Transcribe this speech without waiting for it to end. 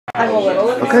I'm a little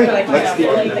of Okay, but I let's can't.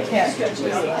 begin. I can't.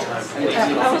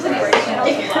 I wasn't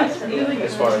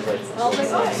As far as like,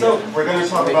 So we're going to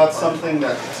talk about something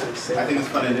that I think is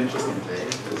fun and interesting today,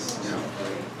 because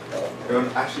we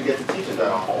don't actually get to teach it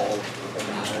that often.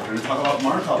 We're going to talk about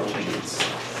Markov chains,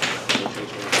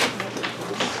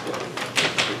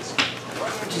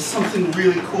 which is something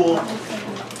really cool.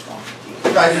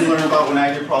 You guys didn't learn about when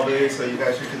I did probably, so you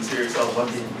guys should consider yourself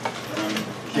lucky.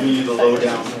 Giving you the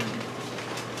lowdown.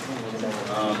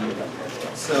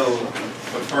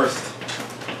 But first,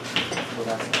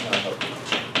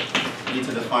 I need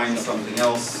to define something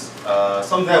else.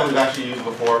 Something that we've actually used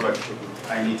before, but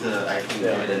I think, give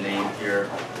it a name here.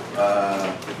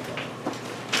 A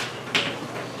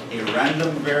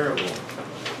random variable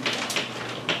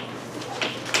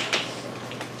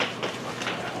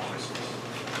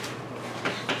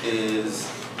is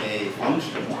a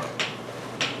function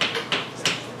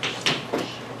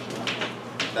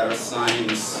that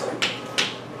assigns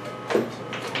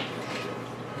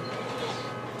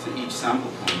to each sample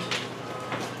point.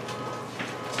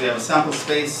 So you have a sample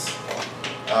space.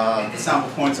 The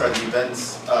sample points are the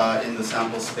events in the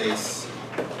sample space,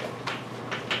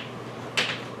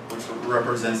 which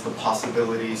represents the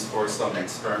possibilities for some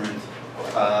experiment.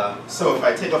 So if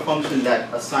I take a function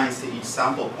that assigns to each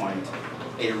sample point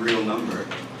a real number,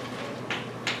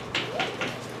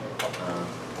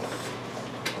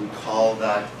 we call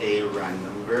that a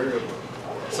random variable.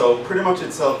 So pretty much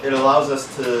it allows us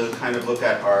to kind of look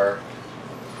at our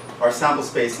sample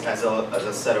space as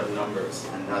a set of numbers,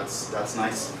 and that's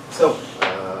nice. So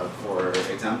for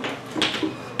example,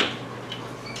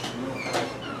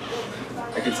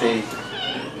 I could say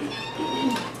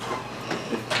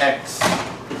if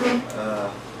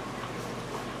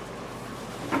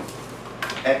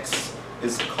x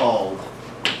is called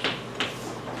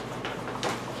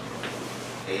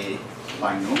a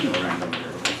binomial random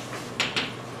variable,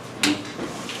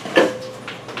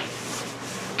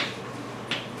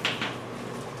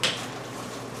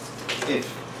 if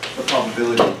the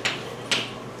probability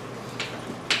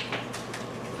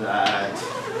that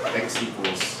x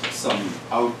equals some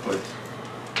output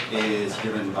is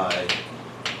given by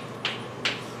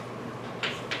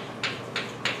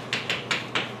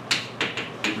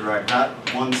that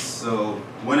once. So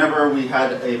whenever we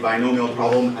had a binomial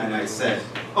problem and I said,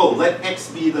 oh, let x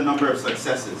be the number of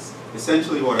successes,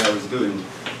 essentially what I was doing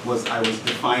was I was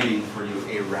defining for you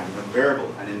a random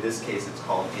variable, and in this case it's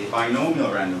called a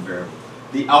binomial random variable.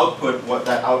 The output, what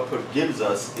that output gives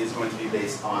us, is going to be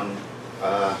based on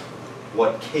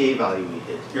what k value we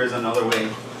hit. Here's another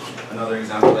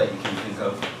example that you can think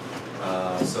of.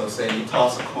 So say you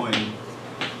toss a coin.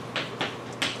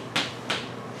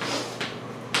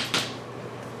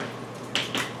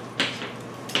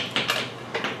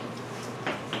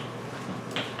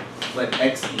 Let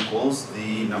x equals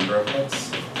the number of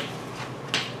heads.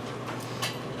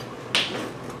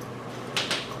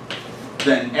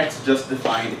 Then x just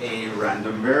defined a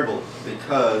random variable,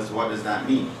 because what does that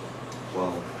mean?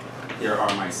 Well, here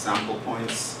are my sample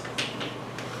points.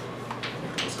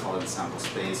 Let's call it sample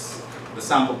space. The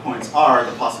sample points are,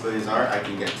 the possibilities are, I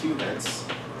can get 2 heads,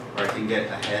 or I can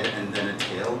get a head and then a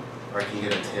tail, or I can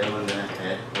get a tail and then a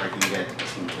head, or I can get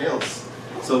 2 tails.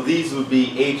 So these would be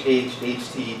HH,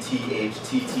 HT, TH,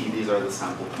 TT, these are the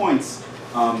sample points.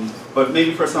 But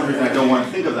maybe for some reason I don't want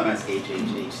to think of them as HH,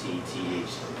 HT,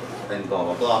 TH, and blah,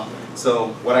 blah, blah.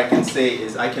 So what I can say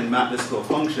is I can map this to a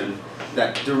function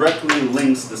that directly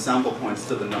links the sample points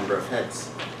to the number of heads.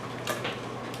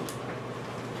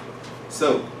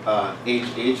 So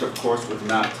HH, of course, would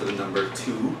map to the number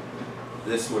 2.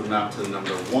 This would map to the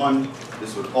number 1.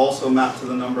 This would also map to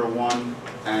the number 1.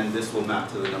 And this will map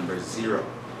to the number 0.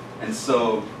 And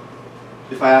so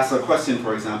if I ask a question,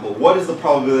 for example, what is the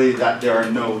probability that there are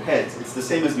no heads? It's the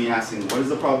same as me asking, what is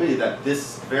the probability that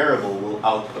this variable will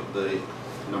output the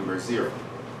number 0?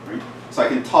 Right? So I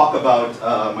can talk about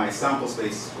my sample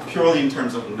space purely in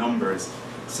terms of numbers.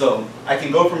 So I can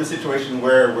go from a situation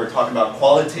where we're talking about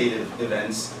qualitative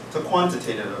events to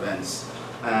quantitative events.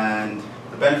 And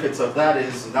the benefits of that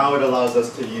is now it allows us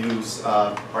to use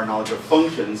our knowledge of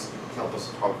functions to help us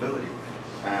with probability.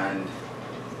 And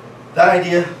that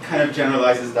idea kind of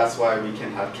generalizes, that's why we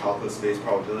can have calculus-based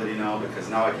probability now, because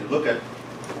now I can look at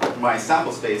my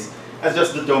sample space as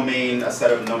just the domain, a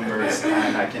set of numbers,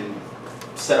 and I can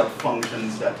set up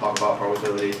functions that talk about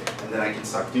probability, and then I can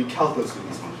start to do calculus with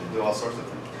these functions, do all sorts of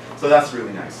things. So that's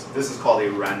really nice. This is called a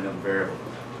random variable.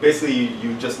 Basically,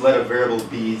 you just let a variable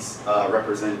be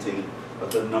representing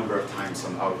the number of times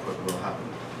some output will happen.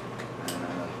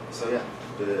 So yeah,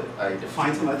 I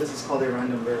define something like this, it's called a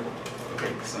random variable.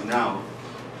 Okay, so now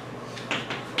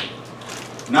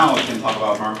Now we can talk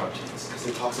about Markov chains, because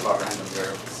it talks about random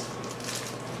variables.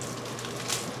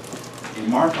 A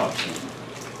Markov chain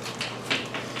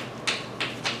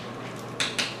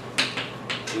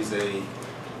is a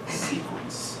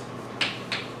sequence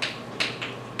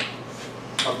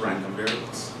of random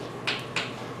variables.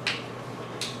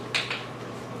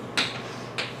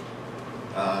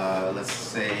 Let's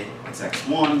say it's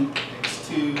x1,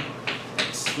 x2,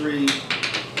 x3,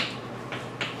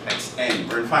 xn.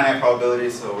 We're in finite probability,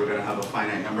 so we're going to have a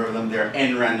finite number of them. There are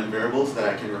n random variables that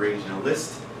I can arrange in a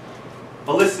list.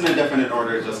 A list in a definite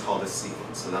order is just called a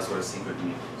sequence, so that's what a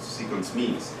sequence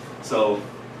means. So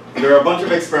there are a bunch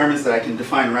of experiments that I can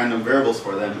define random variables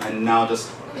for them, and now just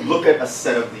look at a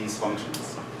set of these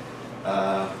functions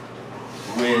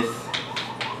with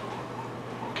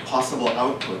possible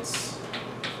outputs.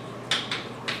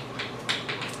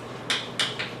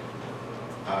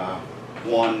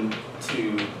 1,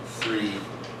 2, 3,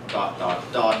 dot,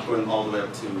 dot, dot, going all the way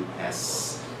up to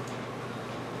S.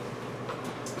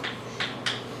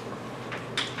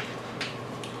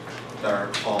 That are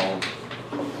called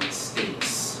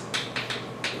states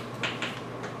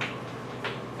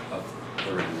of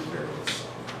the random variables.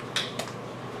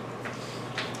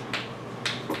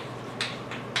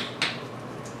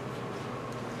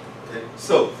 Okay,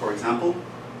 so for example,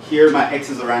 here my x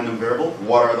is a random variable.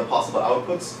 What are the possible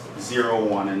outputs? 0,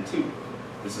 1, and 2.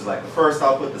 This is like the first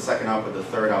output, the second output, the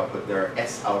third output. There are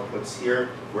S outputs here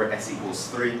where S equals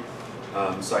 3.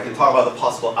 So I can talk about the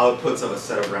possible outputs of a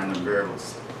set of random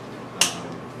variables.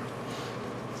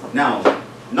 Now,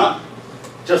 not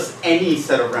just any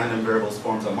set of random variables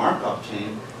forms a Markov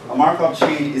chain. A Markov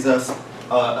chain is a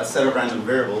set of random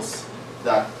variables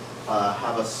that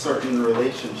have a certain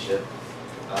relationship.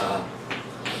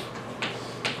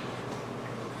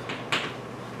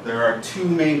 There are two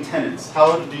main tenets.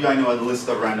 How do I know a list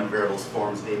of random variables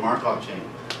forms a Markov chain?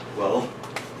 Well,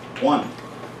 1.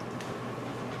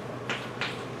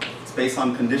 It's based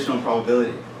on conditional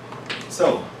probability.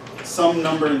 So, some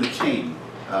number in the chain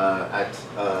at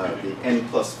the n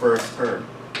plus first term,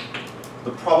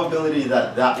 the probability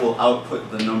that that will output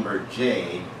the number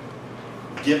j,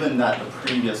 given that the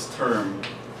previous term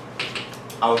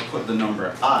output the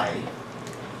number I,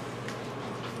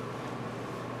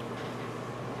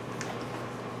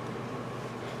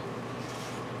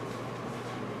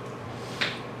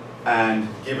 and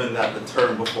given that the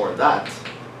term before that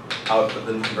output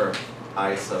the number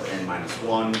I sub n minus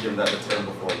 1, given that the term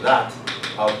before that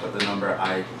output the number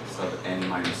I sub n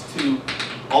minus 2,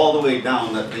 all the way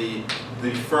down that the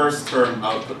first term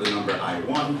output the number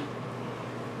I1.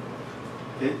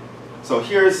 Okay? So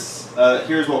here's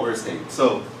what we're saying.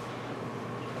 So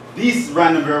these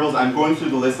random variables, I'm going through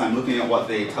the list, I'm looking at what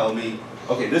they tell me.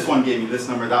 Okay, this one gave me this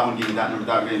number, that one gave me that number,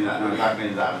 that gave me that number, that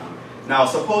gave me that number. Now,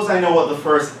 suppose I know what the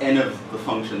first n of the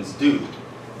functions do.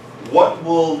 What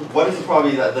is the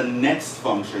probability that the next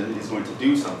function is going to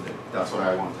do something? That's what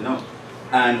I want to know.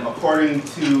 And according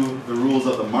to the rules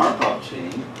of the Markov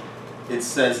chain, it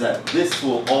says that this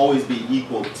will always be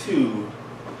equal to.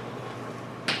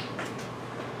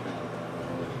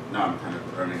 Now I'm kind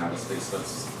of running out of space.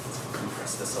 Let's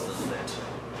compress this a little bit.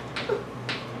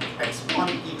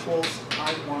 x1 equals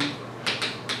I1.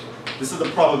 This is the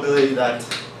probability that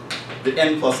the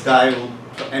n plus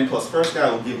first guy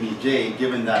will give me j,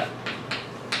 given that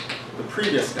the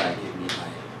previous guy gave me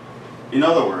I. In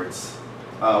other words,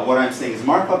 what I'm saying is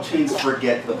Markov chains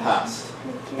forget the past.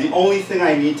 The only thing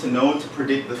I need to know to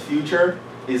predict the future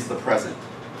is the present.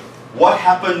 What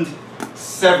happened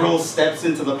several steps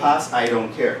into the past, I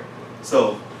don't care.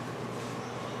 So,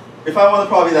 if I want the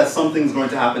probability that something's going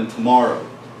to happen tomorrow,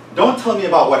 don't tell me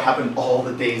about what happened all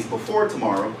the days before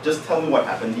tomorrow, just tell me what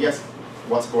happened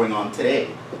what's going on today,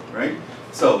 right?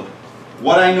 So,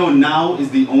 what I know now is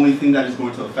the only thing that is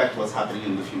going to affect what's happening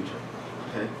in the future,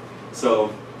 okay?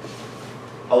 So,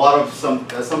 a lot of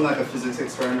something like a physics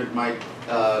experiment might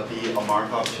be a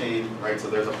Markov chain, right? So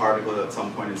there's a particle at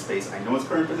some point in space. I know its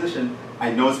current position,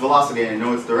 I know its velocity, I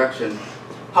know its direction.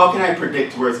 How can I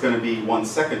predict where it's going to be 1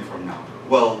 second from now?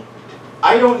 Well,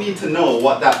 I don't need to know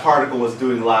what that particle was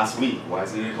doing last week. Why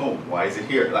isn't it home? Why is it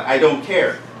here? Like, I don't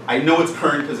care. I know its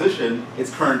current position, its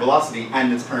current velocity,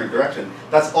 and its current direction.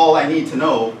 That's all I need to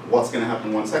know what's going to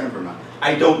happen 1 second from now.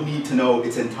 I don't need to know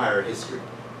its entire history,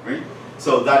 right?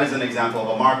 So that is an example of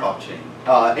a Markov chain.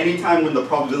 Anytime when the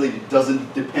probability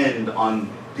doesn't depend on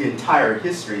the entire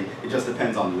history, it just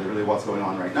depends on literally what's going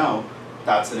on right now,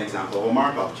 that's an example of a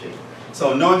Markov chain.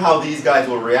 So knowing how these guys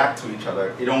will react to each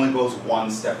other, it only goes one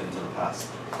step into the past.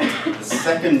 The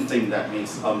second thing that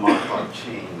makes a Markov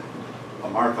chain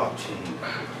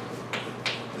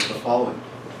is the following.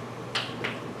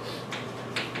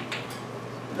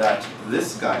 that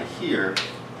this guy here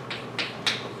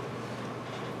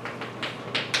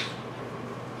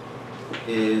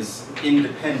is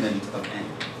independent of n.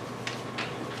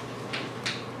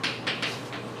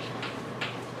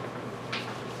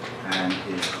 And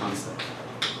is constant.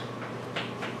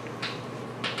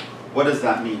 What does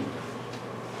that mean?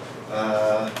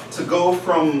 To go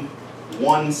from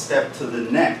one step to the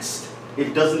next,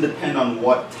 it doesn't depend on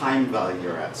what time value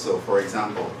you're at. So for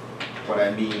example, what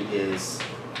I mean is,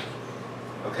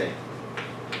 okay,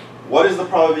 what is the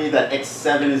probability that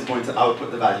x7 is going to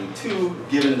output the value 2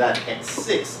 given that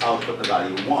x6 output the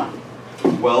value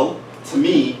 1? Well, to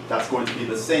me, that's going to be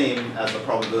the same as the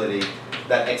probability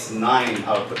that x9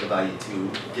 output the value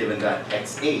 2 given that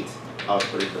x8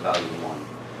 outputted the value 1.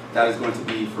 That is going to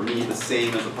be, for me, the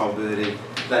same as the probability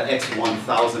that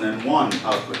x1001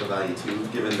 output the value 2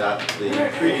 given that the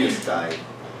previous guy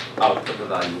output the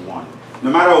value 1. No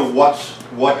matter what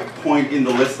point in the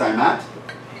list I'm at,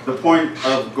 the point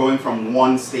of going from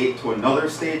one state to another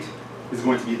state is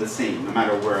going to be the same, no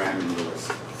matter where I am in the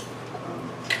list.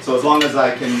 So as long as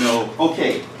I can know,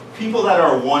 okay, people that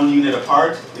are 1 unit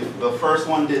apart, if the first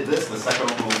one did this, the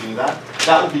second one will do that,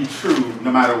 that would be true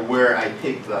no matter where I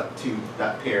pick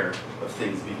that pair of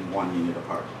things being 1 unit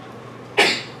apart.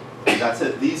 And that's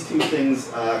it. These two things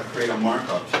create a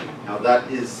Markov chain. Now that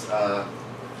is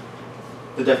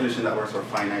the definition that works for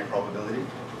finite probability,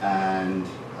 and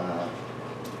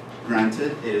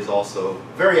granted, it is also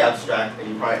very abstract, and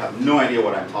you probably have no idea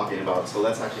what I'm talking about, so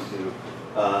let's actually do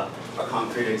a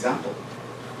concrete example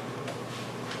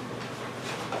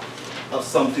of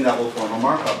something that will form a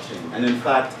Markov chain. And in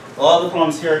fact, a lot of the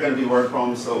problems here are going to be word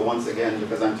problems, so once again,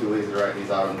 because I'm too lazy to write these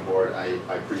out on the board, I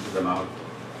printed them out.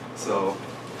 So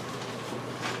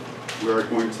we're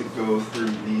going to go through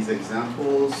these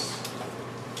examples,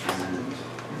 and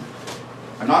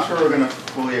I'm not sure we're going to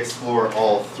fully explore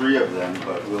all 3 of them,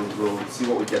 but we'll see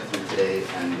what we get through today,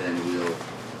 and then we'll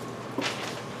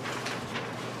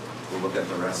look at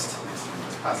the rest next time.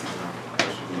 Just pass these around.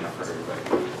 That should be enough for everybody.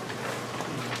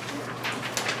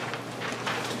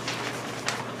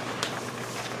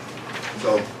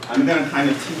 So I'm going to kind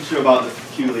of teach you about the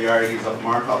peculiarities of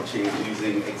Markov chains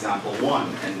using example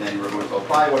 1, and then we're going to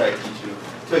apply what I teach you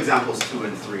to examples 2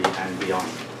 and 3 and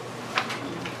beyond.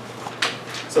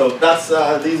 So that's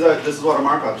this is what a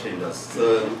Markov chain does. It's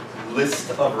a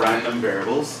list of random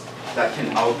variables that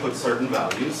can output certain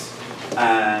values,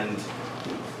 and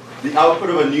the output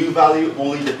of a new value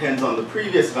only depends on the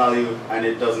previous value, and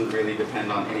it doesn't really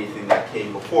depend on anything that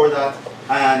came before that.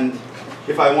 And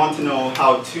if I want to know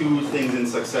how 2 things in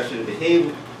succession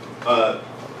behave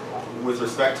with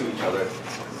respect to each other,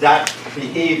 that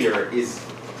behavior is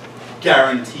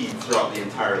guaranteed throughout the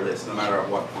entire list, no matter at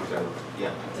what point I look.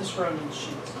 Yeah. This run in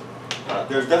sheets.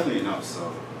 There's definitely enough.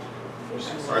 So,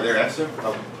 are there extra?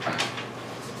 Oh.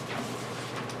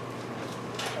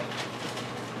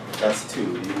 That's 2.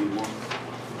 Do you need more?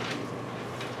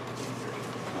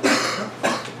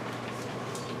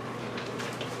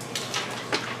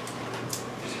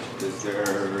 Is there?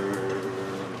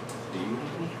 Do you?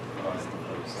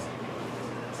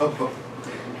 Oh,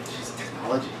 jeez,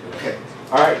 technology. Okay.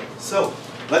 All right. So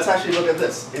let's actually look at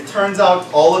this. It turns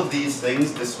out all of these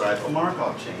things describe a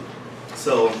Markov chain.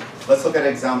 So let's look at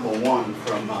example 1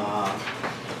 from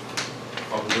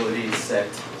probability set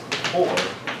 4,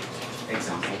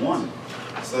 example 1.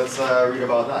 So let's read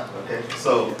about that. Okay.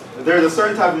 So there's a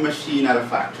certain type of machine at a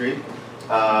factory.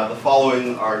 The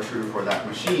following are true for that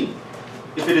machine.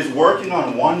 If it is working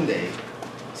on one day,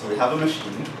 so we have a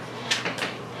machine,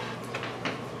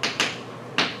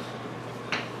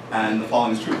 and the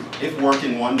following is true. If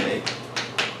working one day,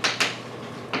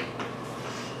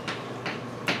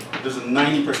 there's a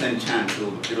 90% chance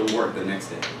it'll work the next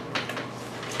day.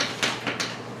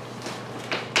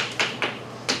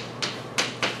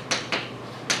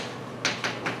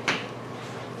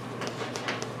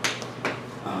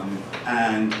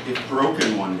 And if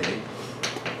broken one day,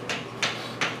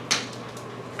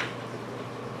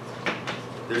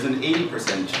 there's an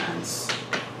 80% chance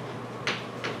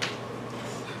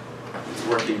it's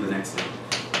working the next day.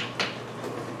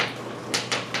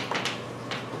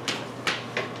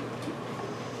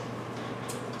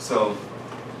 So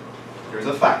there's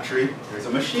a factory, there's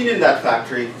a machine in that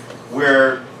factory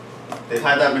where they've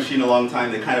had that machine a long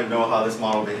time, they kind of know how this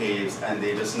model behaves, and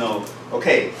they just know,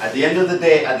 okay, at the end of the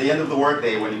day, at the end of the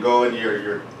workday, when you go and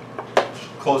you're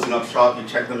closing up shop, you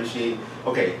check the machine,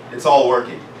 okay, it's all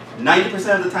working.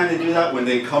 90% of the time they do that, when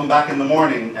they come back in the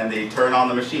morning and they turn on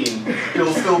the machine,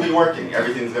 it'll still be working.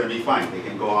 Everything's going to be fine. They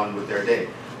can go on with their day.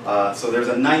 So there's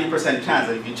a 90% chance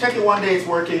that if you check it one day it's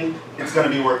working, it's going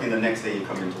to be working the next day you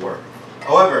come into work.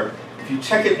 However, if you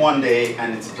check it one day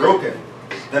and it's broken,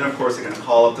 then of course you're going to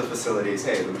call up the facilities,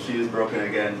 hey, the machine is broken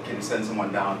again, can you send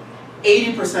someone down?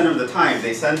 80% of the time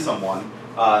they send someone,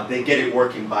 they get it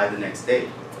working by the next day.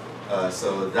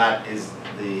 So that is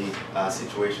the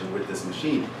situation with this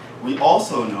machine. We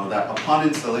also know that upon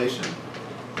installation,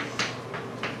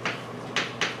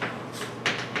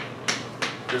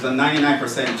 there's a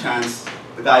 99% chance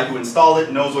the guy who installed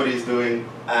it knows what he's doing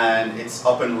and it's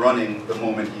up and running the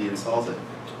moment he installs it.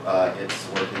 It's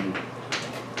working.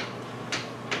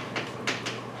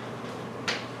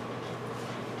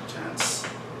 Chance.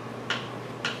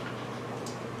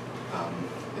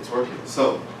 It's working.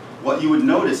 So what you would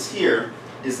notice here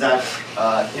is that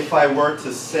if I were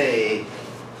to say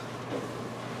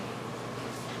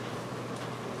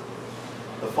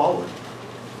the following.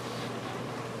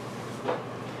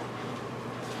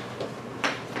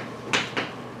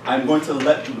 I'm going to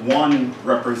let 1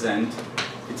 represent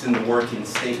it's in the working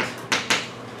state.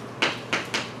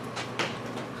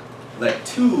 Let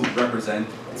 2 represent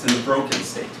it's in the broken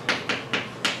state.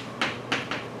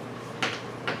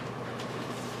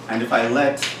 And if I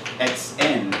let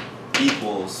xn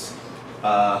equals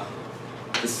the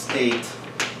state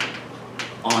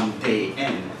on day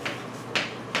n,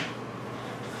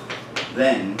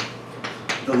 then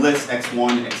the list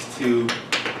x1,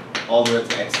 x2, all the way up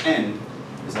to xn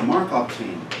is a Markov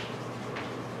chain.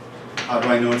 How do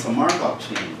I know it's a Markov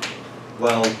chain?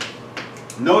 Well,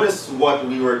 notice what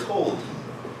we were told.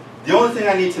 The only thing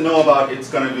I need to know about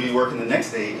it's going to be working the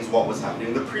next day is what was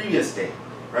happening the previous day,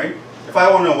 right? If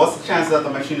I want to know what's the chance that the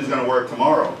machine is going to work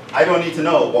tomorrow, I don't need to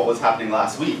know what was happening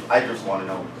last week. I just want to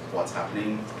know what's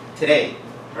happening today,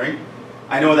 right?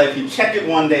 I know that if you check it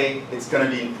one day, it's going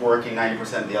to be working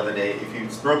 90% the other day. If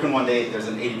it's broken one day, there's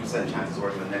an 80% chance it's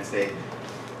working the next day.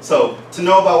 So to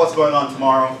know about what's going on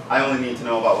tomorrow, I only need to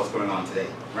know about what's going on today,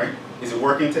 right? Is it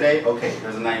working today? Okay,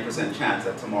 there's a 90% chance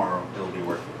that tomorrow it'll be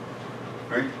working,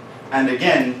 right? And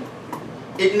again,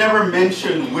 it never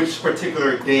mentioned which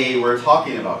particular day we're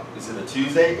talking about. Is it a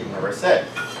Tuesday? It never said.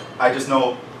 I just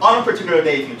know on a particular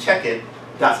day, if you check it,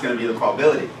 that's going to be the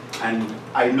probability. And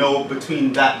I know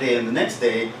between that day and the next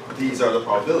day, these are the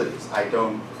probabilities. I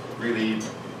don't really,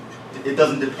 it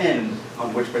doesn't depend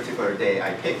on which particular day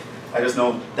I pick. I just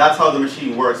know that's how the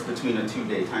machine works between a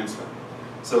 2-day time span.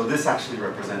 So this actually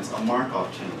represents a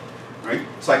Markov chain, right?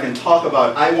 So I can talk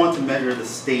about, I want to measure the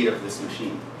state of this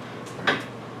machine. Right?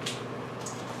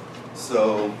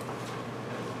 So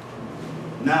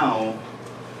now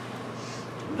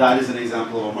that is an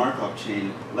example of a Markov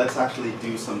chain. Let's actually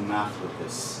do some math with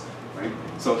this, right?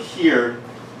 So here,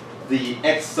 the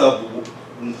x sub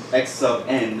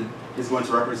n is going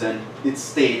to represent its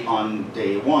state on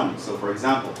day 1. So for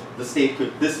example, the state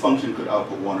could, this function could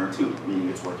output 1 or 2, meaning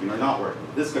it's working or not working.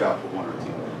 This could output 1 or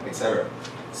 2, etc.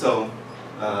 So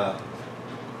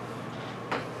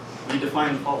we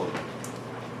define the following.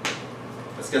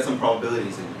 Let's get some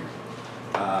probabilities in here.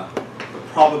 The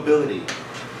probability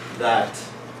that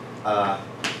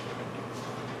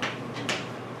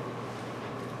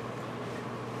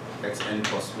xn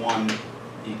plus 1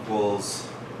 equals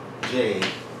j,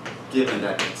 given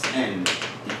that xn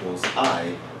equals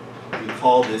I, we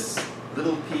call this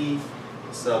little p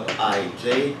sub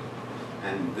ij,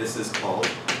 and this is called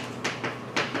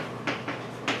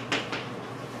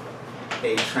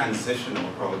a transitional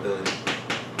probability.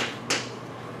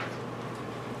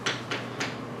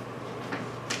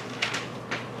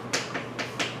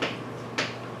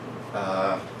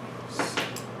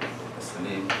 That's the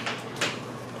name.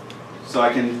 So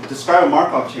I can describe a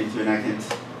Markov chain to you and I can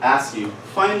ask you,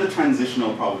 find the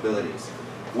transitional probabilities.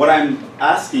 What I'm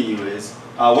asking you is,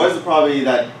 what is the probability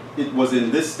that it was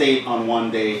in this state on one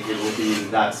day, it will be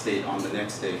in that state on the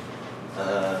next day?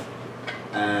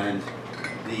 And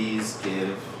these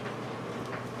give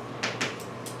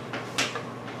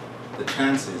the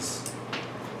chances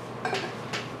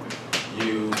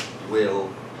you will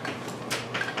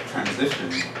transition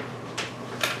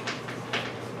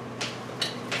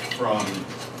from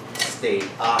state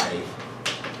I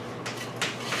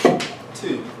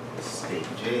to state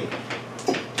J,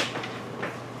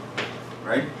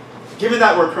 right? Given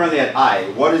that we're currently at I,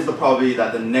 what is the probability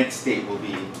that the next state will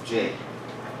be J?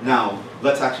 Now,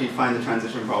 let's actually find the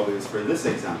transition probabilities for this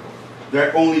example. There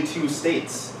are only 2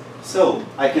 states. So,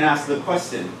 I can ask the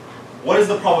question, what is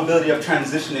the probability of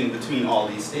transitioning between all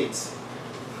these states?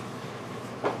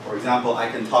 For example, I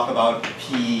can talk about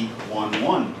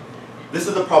P11. This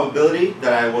is the probability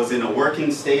that I was in a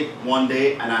working state one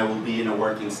day and I will be in a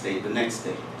working state the next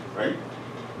day, right?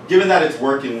 Given that it's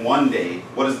working one day,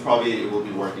 what is the probability it will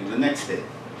be working the next day?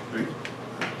 Right?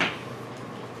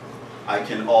 I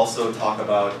can also talk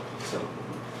about, so, do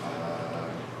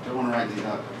I want to write these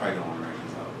out? I probably don't want to write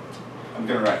these out. I'm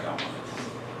going to write down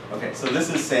one. Okay, so this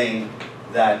is saying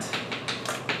that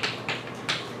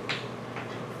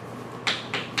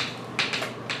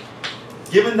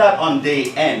given that on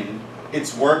day n,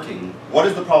 it's working, what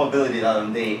is the probability that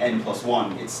on day n plus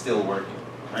 1, it's still working,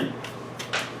 right?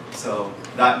 So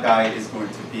that guy is going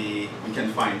to be, we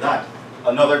can find that.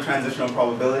 Another transitional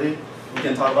probability we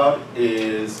can talk about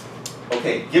is,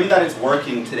 okay, given that it's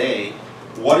working today,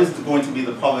 what is going to be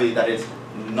the probability that it's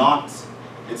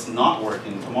not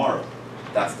working tomorrow?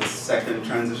 That's the second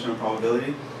transitional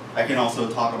probability. I can also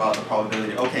talk about the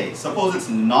probability, okay, suppose it's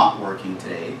not working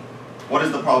today, what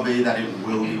is the probability that it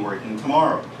will be working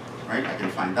tomorrow, right? I can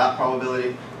find that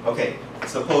probability. Okay,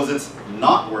 suppose it's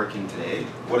not working today,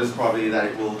 what is the probability that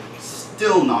it will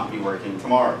still not be working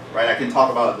tomorrow, right? I can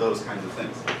talk about those kinds of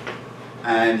things.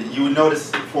 And you would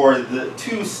notice for the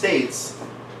two states,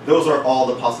 those are all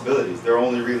the possibilities. There are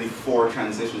only really 4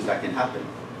 transitions that can happen.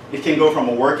 It can go from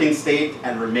a working state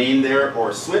and remain there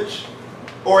or switch,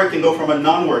 or it can go from a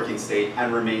non-working state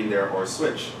and remain there or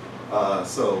switch.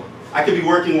 So I could be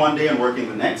working one day and working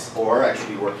the next, or I could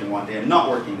be working one day and not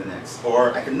working the next,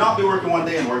 or I could not be working one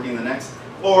day and working the next,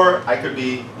 or I could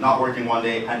be not working one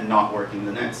day and not working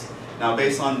the next. Now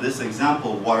based on this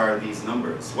example, what are these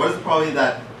numbers? What is the probability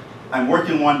that I'm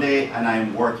working one day and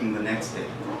I'm working the next day?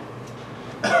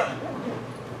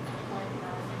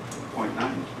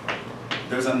 0.9.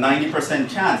 There's a 90%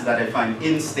 chance that if I'm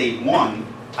in state 1,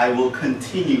 I will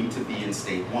continue to be in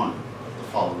state 1 the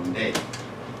following day.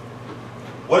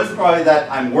 What is the probability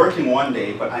that I'm working one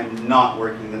day but I'm not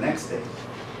working the next day?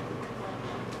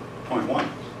 0.1,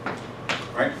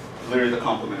 right? Literally the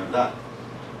complement of that.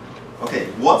 Okay,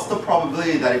 what's the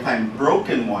probability that if I'm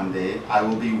broken one day, I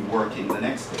will be working the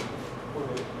next day?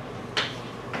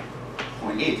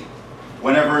 0.8.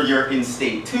 Whenever you're in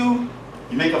state 2,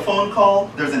 you make a phone call,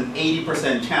 there's an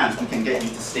 80% chance we can get you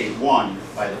to state 1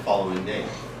 by the following day.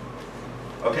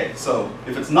 Okay, so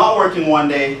if it's not working one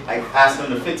day, I ask them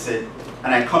to fix it,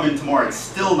 and I come in tomorrow, it's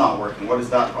still not working. What is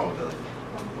that probability?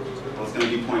 Well, it's going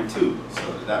to be 0.2.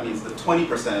 So that means that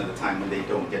 20% of the time when they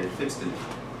don't get it fixed in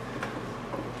time.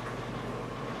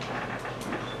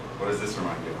 What does this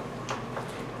remind you of?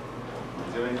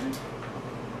 Is there anything?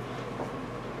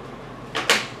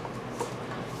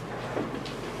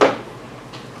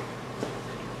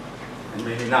 And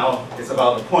maybe now it's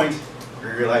about the point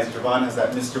where you realize Jhevon has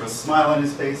that mischievous smile on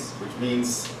his face, which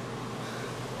means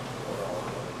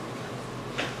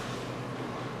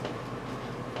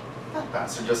that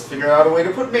bastard just figured out a way to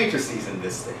put matrices in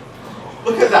this thing.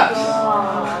 Look at that.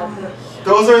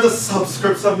 Those are the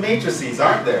subscripts of matrices,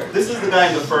 aren't there? This is the guy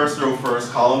in the first row,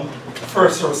 first column,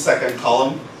 first row, second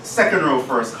column, second row,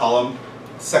 first column,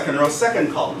 second row,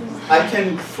 second column. I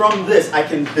can, from this, I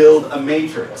can build a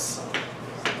matrix.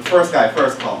 First guy,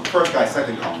 first column, first guy,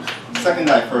 second column, second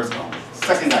guy, first column,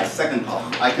 second guy, second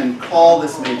column. I can call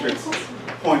this matrix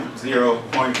 0.0,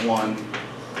 0.1,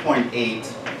 0.8,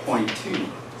 0.2.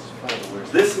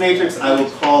 This matrix I will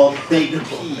call big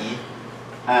P,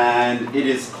 and it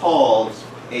is called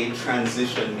a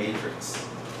transition matrix.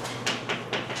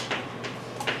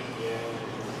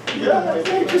 Yeah,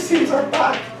 matrices are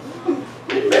back.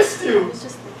 We missed you.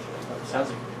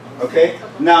 Okay,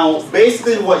 now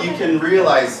basically what you can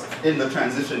realize in the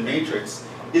transition matrix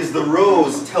is the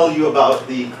rows tell you about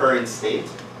the current state.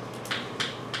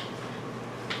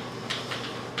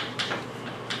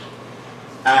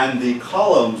 And the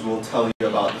columns will tell you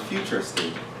about the future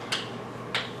state.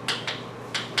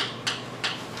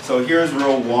 So here's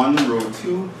row 1, row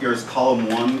 2, here's column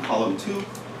 1, column 2.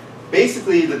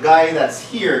 Basically the guy that's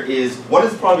here is, what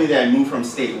is the probability that I move from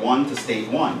state 1 to state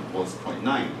 1? Well, it's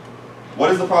 0.9. What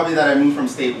is the probability that I move from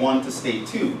state 1 to state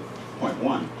 2?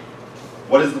 0.1.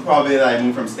 What is the probability that I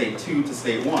move from state 2 to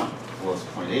state 1? Well, it's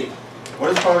 0.8. What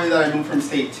is the probability that I move from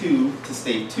state 2 to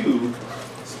state 2?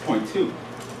 It's 0.2.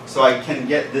 So I can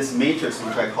get this matrix,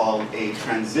 which I call a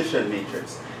transition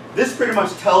matrix. This pretty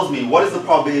much tells me what is the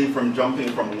probability from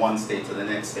jumping from one state to the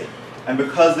next state. And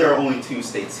because there are only 2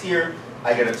 states here,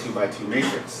 I get a 2 by 2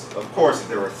 matrix. Of course, if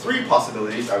there were 3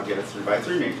 possibilities, I would get a 3 by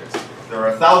 3 matrix. If there were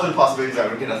 1,000 possibilities, I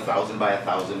would get a 1,000 by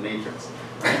 1,000 matrix.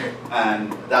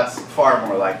 And that's far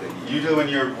more likely. Usually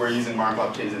when we're using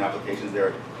Markov chains in applications, there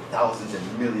are thousands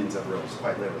and millions of rows,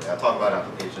 quite literally. I'll talk about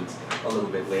applications a little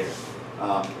bit later.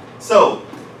 So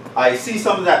I see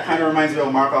something that kind of reminds me of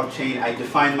a Markov chain. I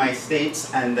define my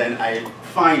states, and then I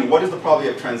find what is the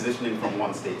probability of transitioning from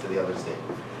one state to the other state.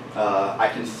 I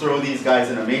can throw these guys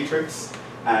in a matrix,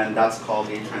 and that's called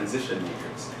a transition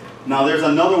matrix. Now there's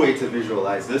another way to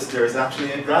visualize this. There's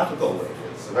actually a graphical way.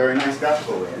 a very nice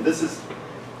graphical way. And this is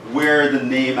where the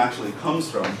name actually comes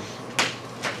from.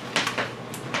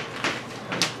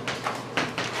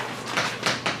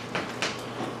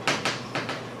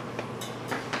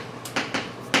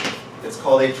 It's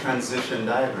called a transition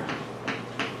diagram.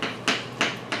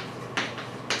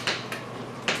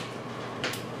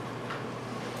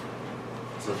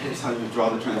 So here's how you draw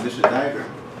the transition diagram.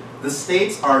 The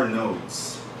states are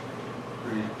nodes.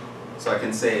 Right? So I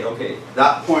can say, okay,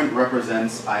 that point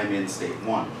represents I'm in state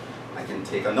 1. I can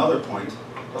take another point.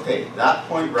 Okay, that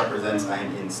point represents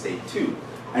I'm in state 2.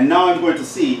 And now I'm going to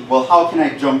see, well, how can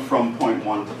I jump from point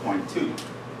 1 to point 2?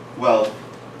 Well,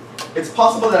 it's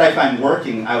possible that if I'm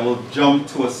working, I will jump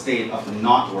to a state of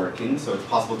not working. So it's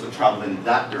possible to travel in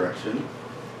that direction.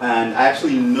 And I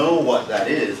actually know what that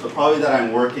is. The probability that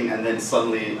I'm working and then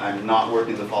suddenly I'm not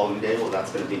working the following day, well,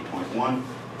 that's going to be 0.1.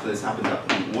 So this happens at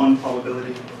 0.1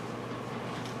 probability.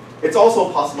 It's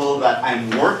also possible that I'm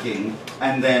working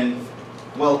and then,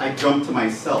 well, I jump to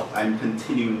myself. I'm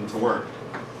continuing to work.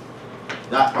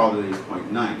 That probability is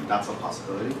 0.9. That's a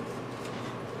possibility.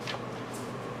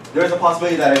 There's a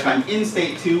possibility that if I'm in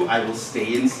state 2, I will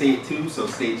stay in state 2. So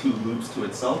state 2 loops to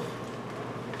itself.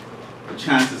 The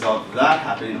chances of that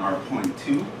happening are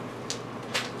 0.2.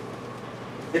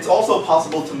 It's also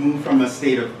possible to move from a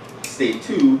state of state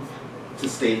 2 to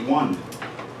state 1,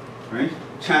 right?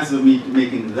 Chances of me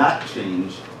making that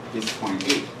change is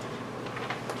 0.8.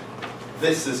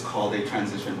 This is called a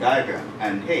transition diagram.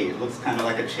 And hey, it looks kind of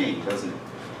like a chain, doesn't it?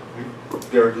 Right?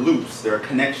 There are loops, there are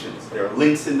connections, there are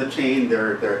links in the chain,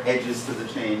 there are edges to the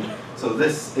chain. So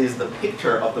this is the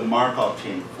picture of the Markov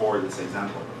chain for this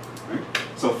example. Right?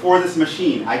 So for this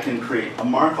machine, I can create a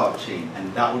Markov chain,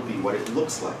 and that would be what it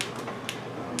looks like.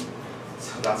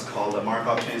 So that's called a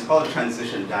Markov chain. It's called a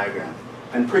transition diagram.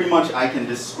 And pretty much I can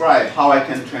describe how I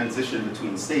can transition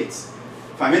between states.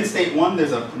 If I'm in state 1,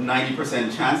 there's a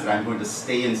 90% chance that I'm going to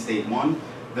stay in state 1.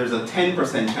 There's a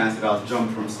 10% chance that I'll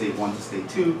jump from state 1 to state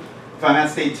 2. If I'm at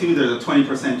state 2, there's a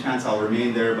 20% chance I'll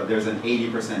remain there, but there's an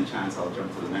 80% chance I'll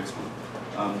jump to the next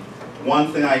one.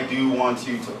 One thing I do want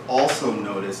you to also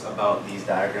notice about these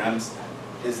diagrams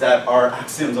is that our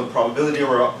axioms of probability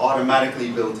are automatically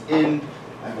built in.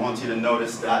 I want you to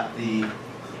notice that the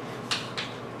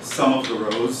sum of the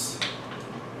rows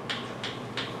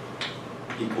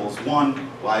equals 1.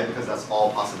 Why? Because that's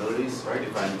all possibilities, right?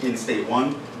 If I'm in state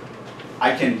 1,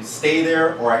 I can stay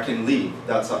there or I can leave.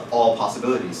 That's all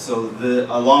possibilities. So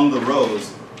along the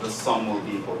rows, the sum will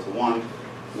be equal to 1.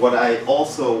 What I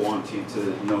also want you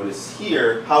to notice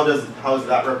here, how is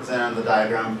that represented on the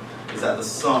diagram, is that the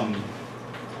sum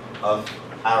of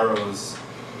arrows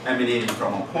emanating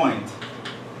from a point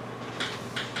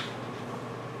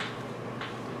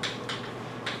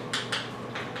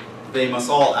they must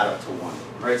all add up to 1,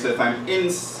 right? So if I'm in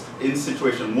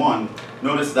situation 1,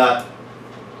 notice that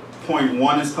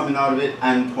 0.1 is coming out of it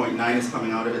and 0.9 is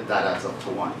coming out of it. That adds up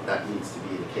to 1. That needs to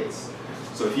be the case.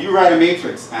 So if you write a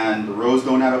matrix and the rows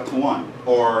don't add up to 1,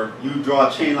 or you draw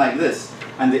a chain like this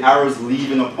and the arrows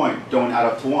leaving a point don't add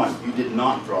up to 1, you did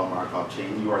not draw a Markov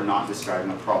chain. You are not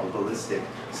describing a probabilistic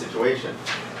situation.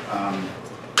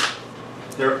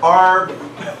 There are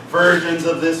versions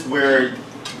of this where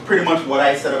pretty much what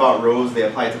I said about rows, they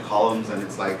apply to columns, and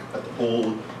it's like a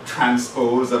whole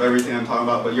transpose of everything I'm talking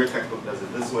about, but your textbook does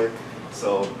it this way,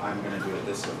 so I'm going to do it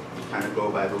this way. You kind of go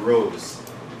by the rows,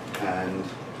 and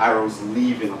arrows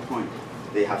leaving a point,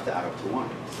 they have to add up to 1.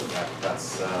 So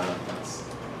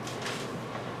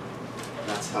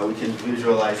that's how we can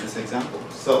visualize this example.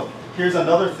 So here's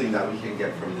another thing that we can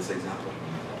get from this example.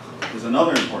 There's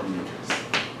another important matrix.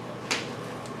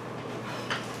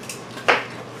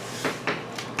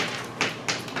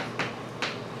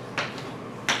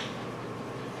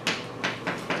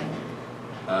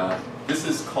 This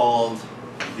is called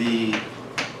the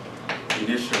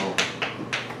initial.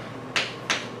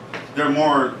 There are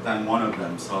more than one of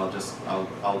them, so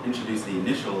I'll introduce the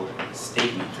initial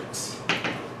state matrix.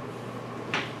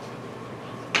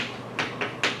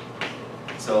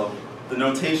 So the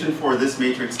notation for this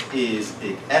matrix is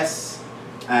big S,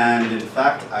 and in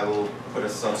fact I will put a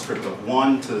subscript of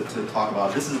 1 to talk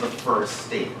about. This is the first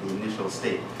state, the initial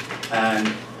state,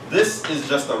 and this is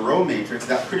just a row matrix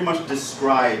that pretty much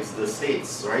describes the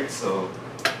states, right? So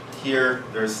here,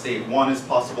 there's state 1 is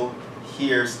possible.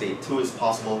 Here, state 2 is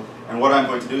possible. And what I'm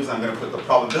going to do is I'm going to put the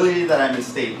probability that I'm in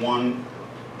state 1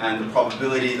 and the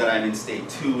probability that I'm in state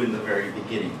 2 in the very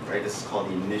beginning, right? This is called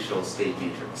the initial state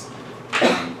matrix.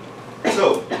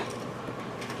 So,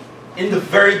 in the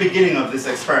very beginning of this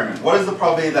experiment, what is the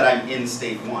probability that I'm in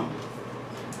state 1?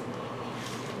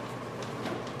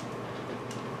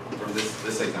 From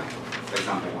this example,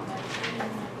 example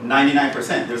 1.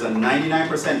 99%. There's a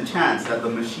 99% chance that the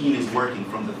machine is working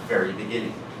from the very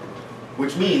beginning.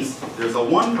 Which means there's a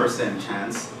 1%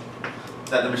 chance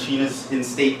that the machine is in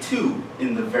state 2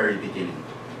 in the very beginning.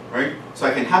 Right? So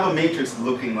I can have a matrix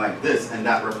looking like this, and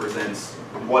that represents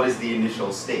what is the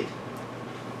initial state.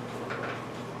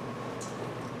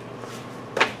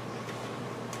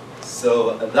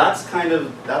 So that's kind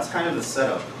of the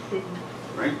setup,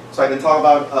 right? So I can talk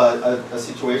about a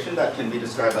situation that can be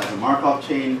described as a Markov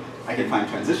chain. I can find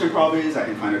transition probabilities, I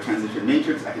can find a transition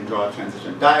matrix, I can draw a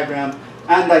transition diagram,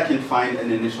 and I can find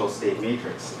an initial state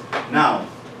matrix. Now,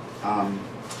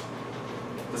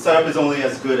 the setup is only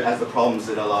as good as the problems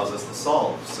it allows us to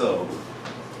solve. So,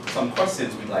 some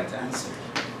questions we'd like to answer.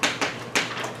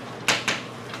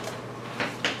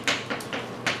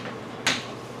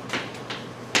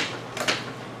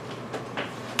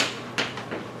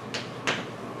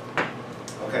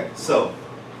 Okay, so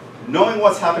knowing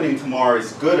what's happening tomorrow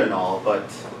is good and all, but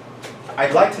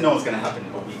I'd like to know what's going to happen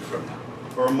a week from now,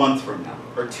 or a month from now,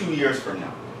 or 2 years from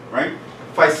now, right?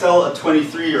 If I sell a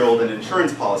 23-year-old an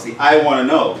insurance policy, I want to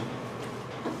know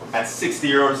at 60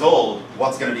 years old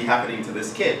what's going to be happening to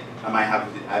this kid. Am I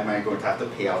going to have to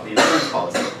pay out the insurance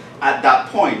policy? At that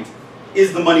point,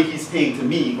 is the money he's paying to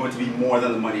me going to be more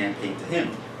than the money I'm paying to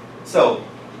him? So,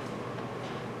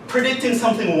 predicting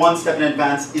something one step in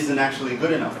advance isn't actually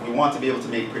good enough. We want to be able to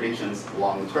make predictions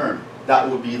long term. That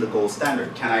would be the gold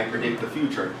standard. Can I predict the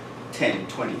future 10,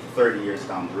 20, 30 years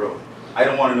down the road? I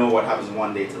don't want to know what happens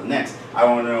one day to the next. I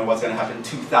want to know what's going to happen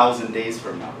 2,000 days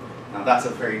from now. Now that's a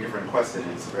very different question,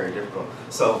 and it's very difficult.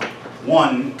 So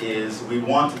one is we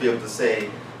want to be able to say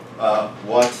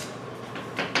what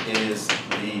is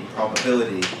the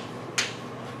probability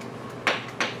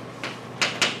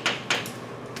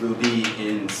will be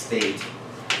in state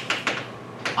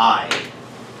I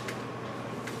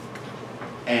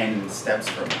n steps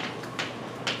from now,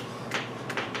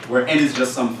 where n is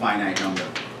just some finite number.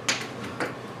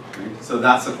 Right? So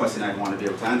that's the question I'd want to be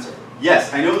able to answer.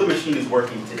 Yes, I know the machine is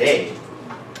working today,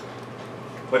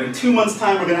 but in 2 months'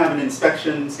 time we're going to have an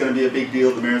inspection. It's going to be a big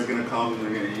deal. The mayor's going to come. And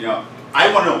they're going to,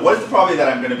 I want to know what is the probability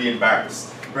that I'm going to be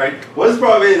embarrassed, right? What is the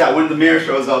probability that when the mayor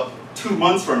shows up 2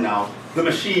 months from now, the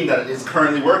machine that is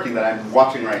currently working that I'm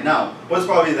watching right now, what is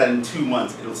the probability that in 2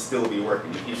 months it'll still be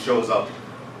working? If he shows up,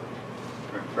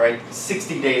 right,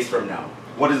 60 days from now,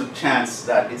 what is the chance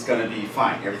that it's going to be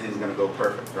fine? Everything's going to go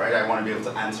perfect, right? I want to be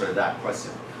able to answer that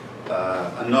question.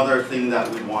 Another thing that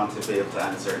we want to be able to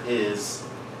answer is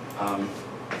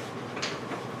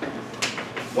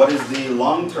what is the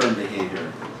long-term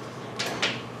behavior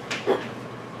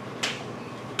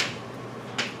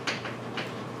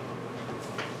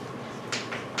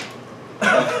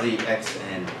of the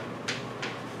xn?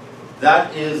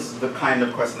 That is the kind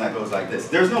of question that goes like this.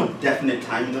 There's no definite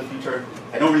time in the future.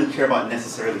 I don't really care about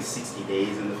necessarily 60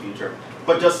 days in the future,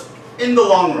 but just in the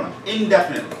long run,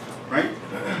 indefinitely, right?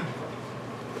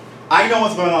 I know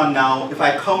what's going on now. If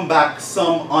I come back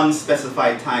some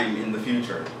unspecified time in the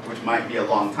future, which might be a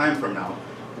long time from now,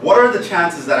 what are the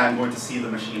chances that I'm going to see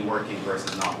the machine working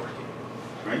versus not working,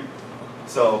 right?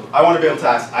 So I want to be able to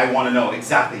ask, I want to know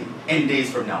exactly n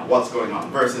days from now what's going on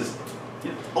versus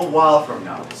a while from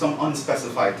now, some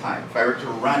unspecified time. If I were to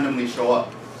randomly show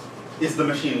up, is the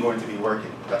machine going to be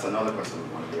working? That's another question we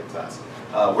want to be able to ask.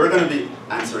 We're going to be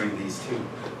answering these two.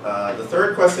 The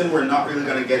third question we're not really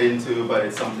going to get into, but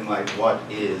it's something like, what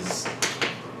is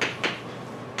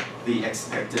the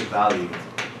expected value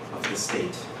of the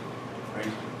state,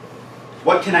 right?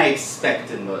 What can I expect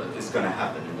is going to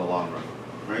happen in the long run,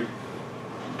 right?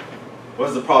 What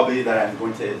is the probability that I'm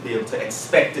going to be able to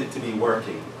expect it to be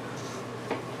working?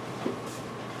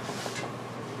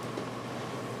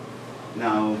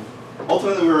 Now,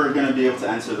 ultimately we're going to be able to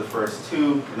answer the first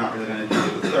two. We're not really going to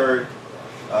do the third,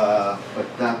 but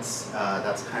that's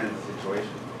kind of the situation.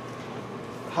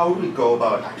 How would we go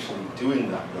about actually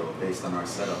doing that though, based on our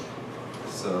setup?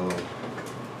 So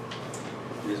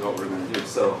here's what we're going to do.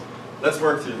 So let's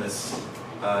work through this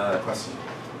question.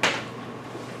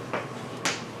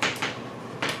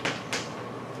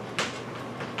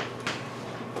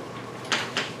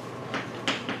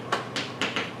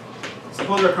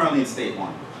 Suppose we're currently in state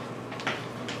 1.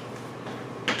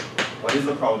 What is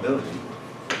the probability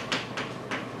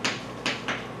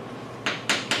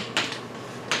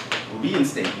we'll be in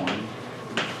state 1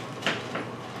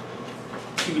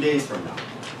 2 days from now?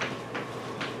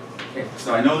 Okay,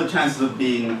 so I know the chances of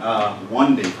being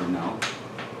 1 day from now.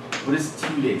 What is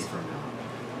 2 days from now?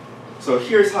 So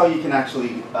here's how you can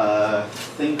actually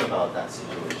think about that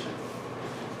situation.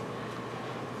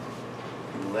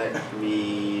 Let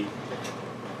me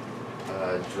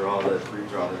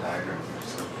redraw the diagram here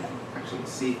so you can actually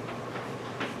see.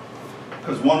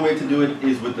 Because one way to do it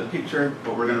is with the picture,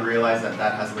 but we're going to realize that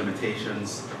that has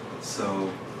limitations,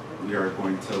 so we are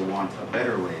going to want a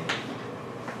better way.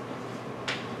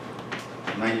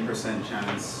 90%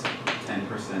 chance,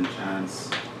 10% chance,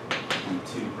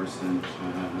 2%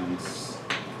 chance,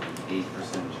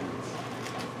 8% chance.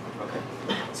 Okay,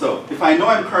 so if I know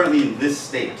I'm currently in this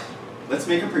state, let's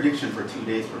make a prediction for 2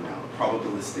 days from now,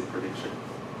 probabilistic prediction.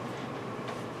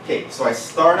 Okay, so I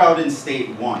start out in state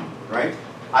 1, right?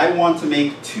 I want to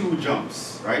make 2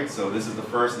 jumps, right? So this is the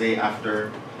first day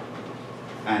after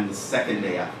and the second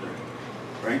day after,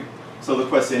 right? So the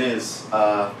question is,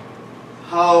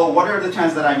 what are the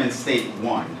chances that I'm in state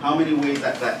 1? How many ways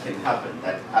that can happen?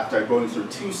 That after going through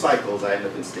 2 cycles, I end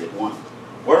up in state 1.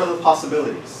 What are the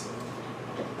possibilities?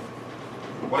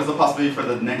 What is the possibility for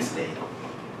the next day?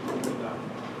 0.9.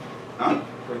 Huh?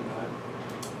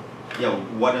 0.9. Yeah,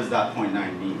 what does that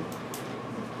 0.9 mean?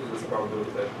 There's a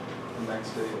probability that the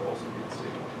next day will also be in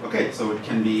state 1. Okay, so it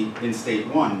can be in state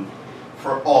 1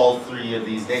 for all 3 of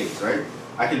these days, right?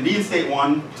 I can be in state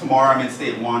 1, tomorrow I'm in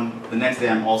state 1, the next day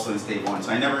I'm also in state 1,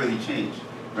 so I never really change,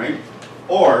 right?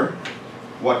 Or,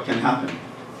 what can happen?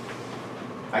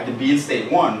 I can be in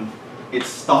state 1, it's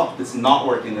stopped, it's not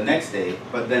working the next day,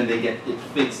 but then they get it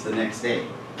fixed the next day,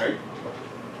 right?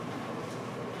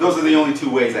 Those are the only 2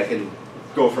 ways I can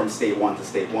go from state 1 to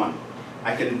state 1.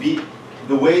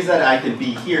 The ways that I can be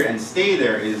here and stay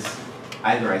there is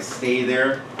either I stay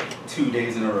there 2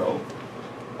 days in a row,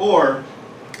 or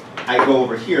I go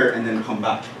over here and then come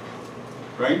back,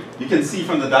 right? You can see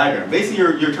from the diagram. Basically,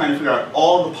 you're trying to figure out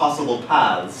all the possible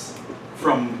paths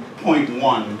from point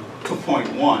 1 to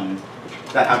point 1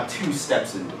 that have 2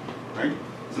 steps in them, right?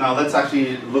 So now let's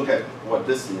actually look at what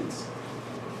this means.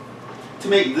 To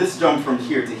make this jump from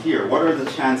here to here, what are the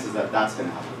chances that that's going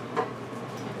to happen?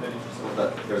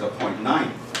 That there's a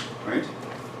 0.9, right?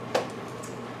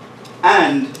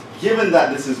 And given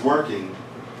that this is working,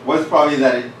 what's probably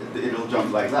that it'll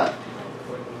jump like that?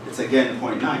 It's again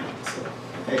 0.9. So,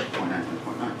 okay, 0.9 and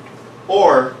 0.9.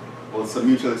 Or, well, it's a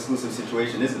mutually exclusive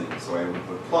situation, isn't it? So I would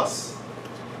put plus.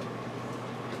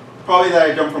 Probably that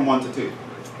I jump from 1 to 2.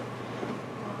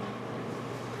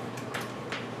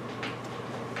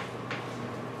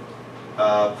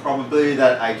 Probability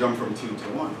that I jump from 2 to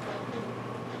 1.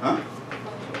 Huh?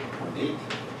 0.8.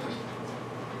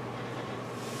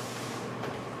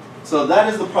 So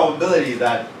that is the probability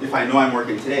that if I know I'm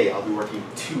working today, I'll be working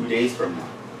 2 days from now.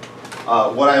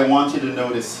 What I want you to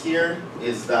notice here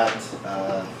is that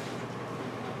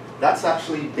that's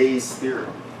actually Bayes'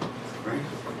 theorem, right?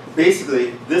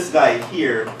 Basically, this guy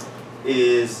here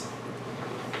is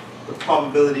the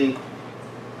probability.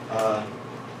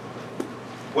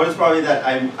 What is probably that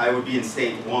I would be in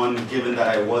state 1 given that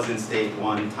I was in state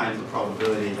 1 times the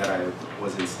probability that I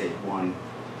was in state 1.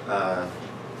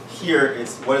 Here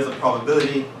it's what is the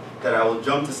probability that I will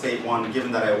jump to state 1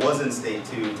 given that I was in state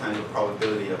 2 times the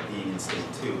probability of being in state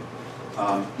 2.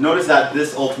 Notice that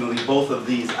this ultimately, both of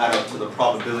these add up to the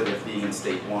probability of being in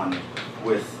state 1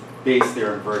 with Bayes'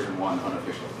 theorem version 1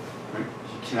 unofficial. Right?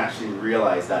 You can actually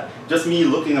realize that. Just me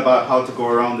looking about how to go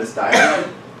around this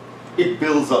diagram, it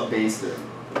builds up Bayes' theorem.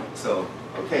 So,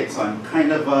 okay, so I'm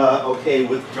kind of okay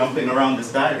with jumping around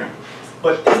this diagram.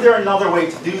 But is there another way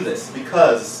to do this?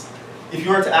 Because if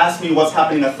you were to ask me what's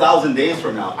happening 1,000 days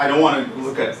from now, I don't want to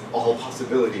look at all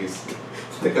possibilities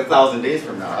like 1,000 days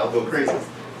from now. I'll go crazy.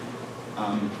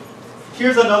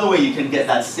 Here's another way you can get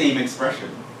that same expression.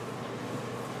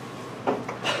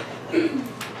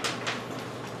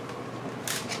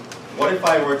 What if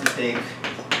I were to take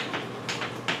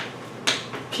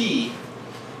P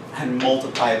and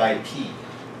multiply by P?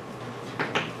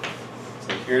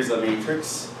 So here's a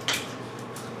matrix.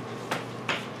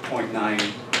 0.9,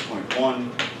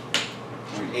 0.1,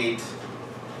 0.8,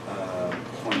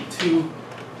 0.2,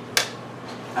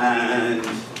 and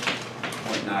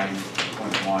 0.9,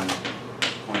 0.1,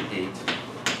 0.8,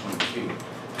 0.2.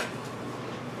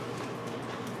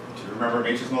 Do you remember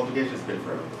matrix multiplication? It's been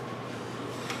forever.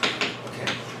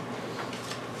 Okay.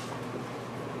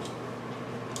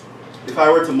 If I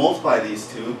were to multiply these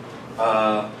two,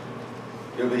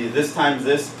 it would be this times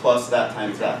this plus that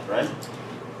times that, right?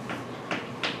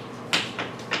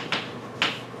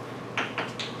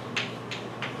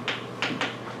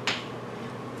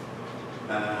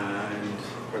 And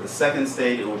for the second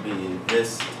state, it would be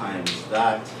this times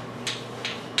that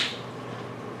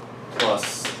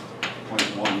plus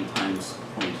 0.1 times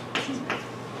 0.2.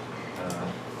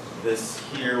 This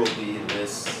here will be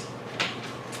this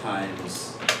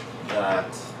times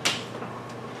that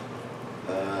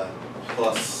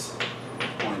plus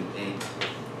 0.8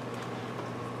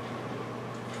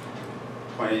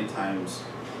 0.8 times,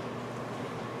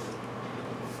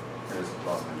 here's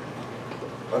plus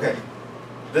 100. Okay,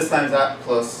 this times that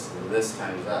plus this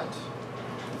times that.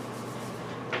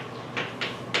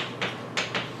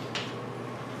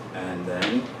 And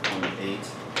then 0.8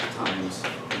 times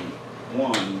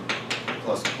 0.1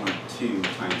 plus 0.2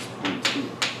 times 0.2.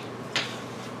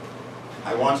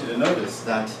 I want you to notice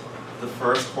that the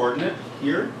first coordinate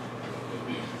here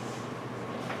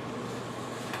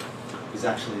is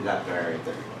actually that guy right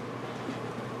there.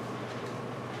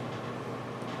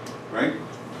 Right?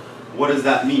 What does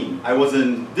that mean?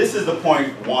 This is the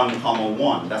point 1, comma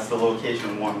 1. That's the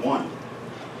location 1, 1.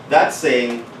 That's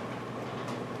saying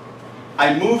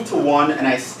I moved to 1 and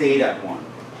I stayed at 1.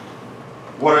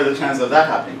 What are the chances of that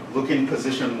happening? Look in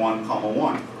position 1, comma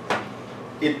 1.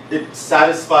 It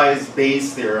satisfies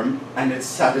Bayes' theorem, and it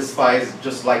satisfies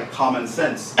just like common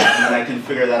sense. And I can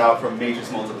figure that out from matrix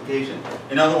multiplication.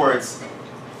 In other words,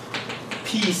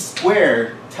 p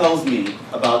squared tells me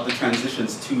about the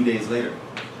transitions 2 days later.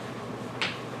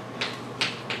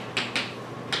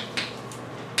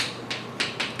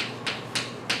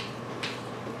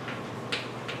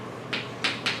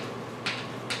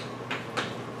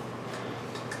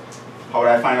 How would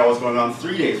I find out what's going on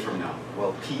 3 days from now?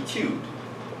 Well, p cubed.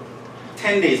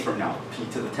 10 days from now, p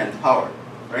to the 10th power,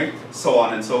 right? So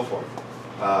on and so forth.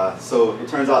 So it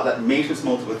turns out that matrix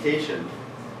multiplication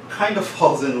kind of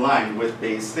falls in line with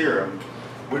Bayes' theorem,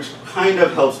 which kind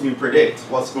of helps me predict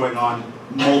what's going on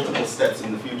multiple steps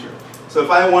in the future. So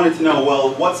if I wanted to know,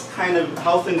 well,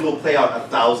 how things will play out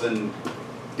 1,000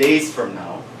 days from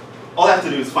now, all I have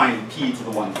to do is find p to the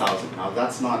 1,000. Now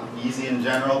that's not easy in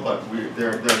general, but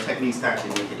there are techniques to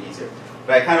actually make it easier.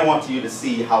 But I kind of want you to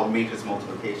see how matrix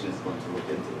multiplication is going to look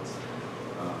into this.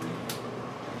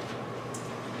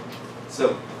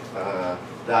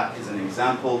 That is an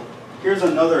example. Here's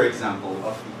another example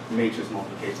of matrix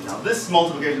multiplication. Now this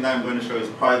multiplication that I'm going to show is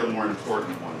probably the more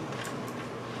important one.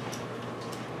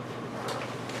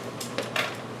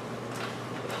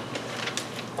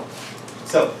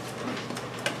 So,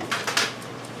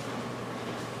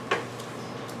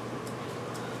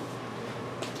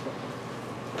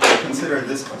 consider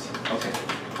this question. Okay.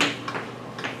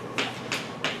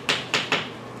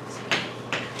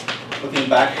 Looking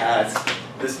back at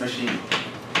this machine.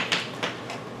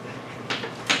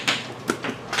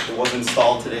 It was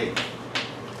installed today.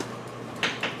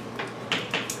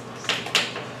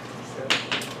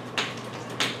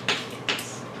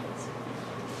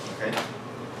 Okay.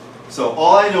 So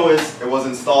all I know is it was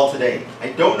installed today.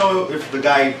 I don't know if the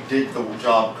guy did the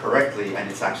job correctly and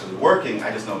it's actually working.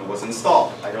 I just know it was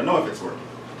installed. I don't know if it's working.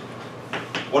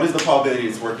 What is the probability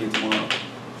it's working tomorrow?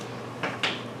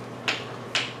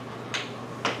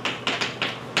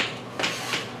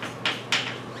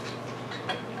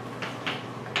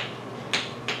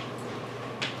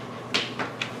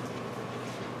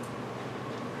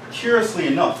 Curiously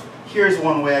enough, here's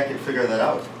one way I can figure that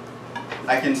out.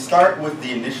 I can start with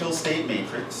the initial state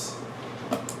matrix.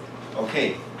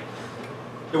 Okay,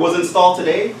 it was installed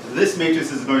today. This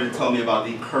matrix is going to tell me about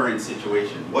the current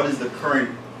situation. What is the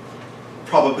current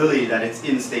probability that it's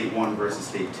in state 1 versus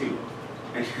state 2?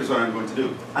 And here's what I'm going to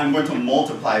do. I'm going to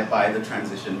multiply by the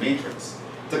transition matrix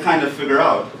to kind of figure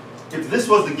out, if this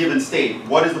was the given state,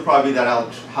 what is the probability that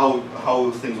how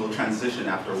things will transition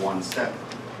after one step?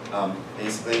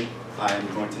 Basically, I'm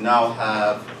going to now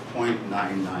have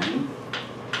 0.99,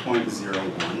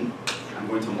 0.01. I'm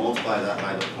going to multiply that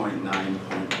by the 0.9,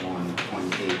 0.1,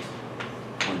 0.8,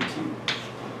 0.2.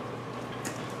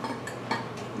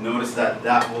 Notice that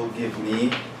that will give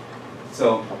me,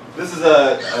 so this is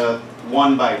a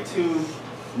 1 by 2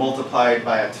 multiplied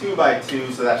by a 2 by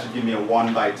 2, so that should give me a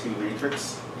 1 by 2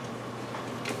 matrix.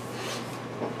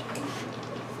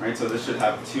 Right, so this should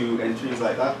have 2 entries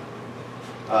like that.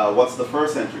 What's the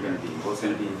first entry going to be? Well, it's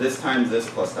going to be this times this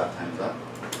plus that times that.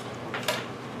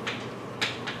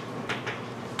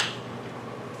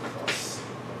 Plus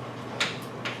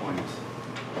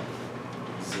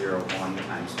 0.01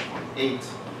 times 0.8.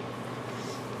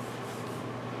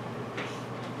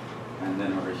 And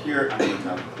then over here, I'm going to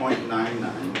have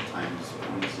 0.99 times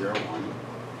 0.01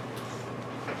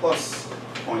 plus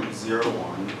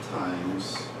 0.01 times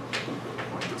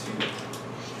 0.2.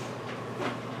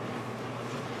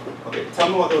 Okay, tell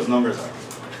me what those numbers are.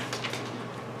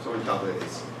 So we can calculate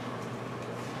these.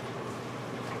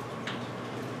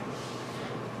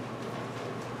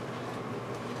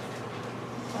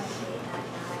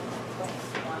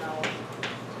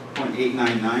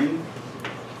 .899,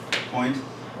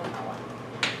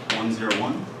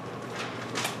 0.101.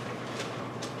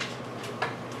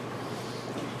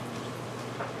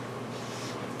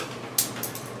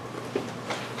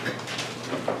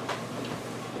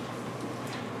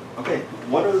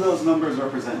 what do those numbers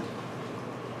represent?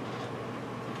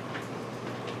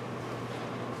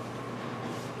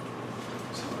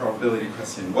 So probability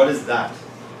question. What is that?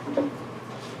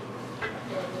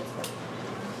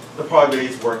 The probability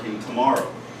is working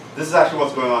tomorrow. This is actually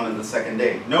what's going on in the second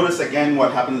day. Notice again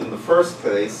what happens in the first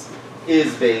place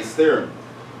is Bayes' theorem.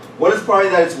 What is the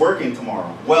probability that it's working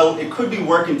tomorrow? Well, it could be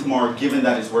working tomorrow given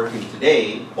that it's working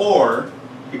today, or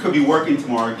it could be working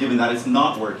tomorrow given that it's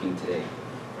not working today.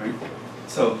 Right?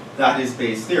 So that is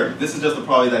Bayes' theorem. This is just the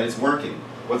probability that it's working.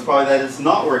 What's the probability that it's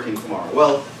not working tomorrow?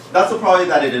 Well, that's the probability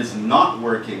that it is not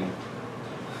working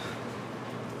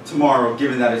tomorrow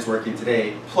given that it's working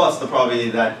today, plus the probability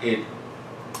that it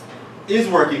is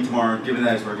working tomorrow given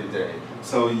that it's working today.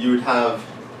 So you would have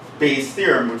Bayes'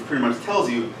 theorem, which pretty much tells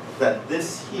you that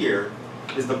this here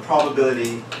is the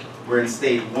probability we're in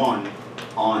state 1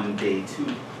 on day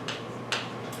 2.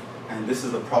 And this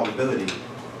is the probability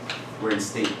we're in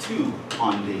state 2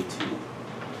 on day 2.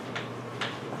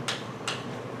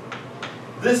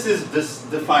 This is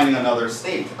defining another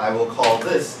state. I will call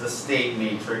this the state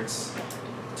matrix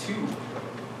 2.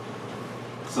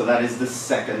 So that is the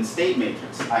second state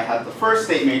matrix. I had the first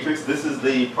state matrix. This is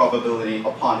the probability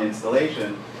upon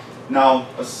installation. Now,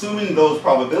 assuming those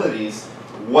probabilities,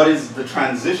 what is the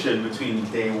transition between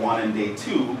day 1 and day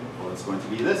 2? Well, it's going to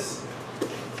be this.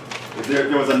 If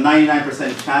there was a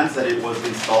 99% chance that it was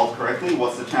installed correctly,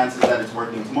 what's the chances that it's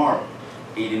working tomorrow?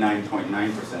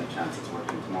 89.9% chance it's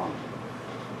working tomorrow.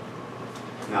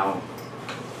 Now,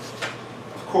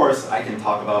 of course, I can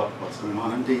talk about what's going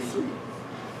on day 3.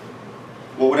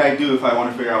 What would I do if I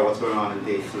want to figure out what's going on in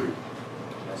day 3?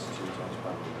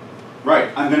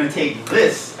 Right, I'm going to take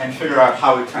this and figure out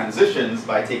how it transitions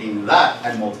by taking that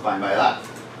and multiplying by that.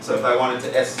 So if I wanted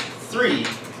to S3,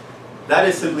 that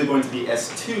is simply going to be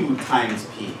S2 times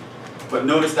P. But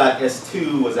notice that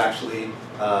S2 was actually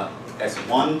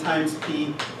S1 times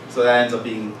P, so that ends up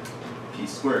being P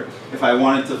squared. If I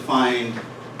wanted to find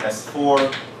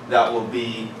S4, that will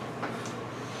be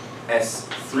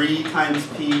S3 times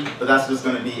P, but that's just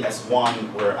going to be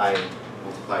S1 where I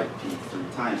multiplied P 3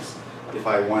 times. If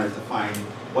I wanted to find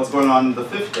what's going on the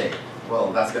 5th day,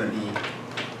 well, that's going to be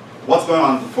what's going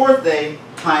on the 4th day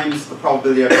times the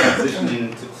probability of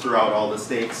transitioning throughout all the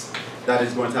states. That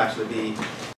is going to actually be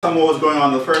sum what was going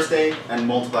on the 1st day and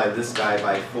multiply this guy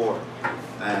by 4,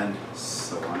 and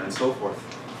so on and so forth.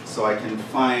 So I can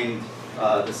find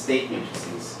the state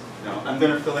matrices. You know, I'm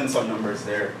going to fill in some numbers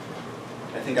there.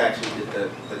 I think I actually did the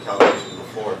calculation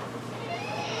before.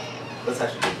 Let's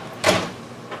actually do that.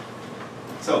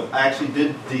 So I actually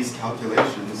did these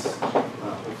calculations.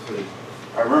 Hopefully,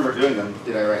 I remember doing them.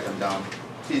 Did I write them down?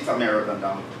 Please tell me I wrote them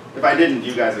down. If I didn't,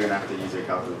 you guys are gonna have to use your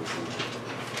calculator.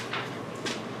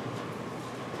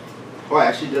 Oh, I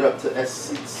actually did up to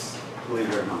S6, believe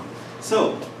it or not.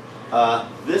 So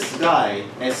this guy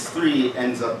S3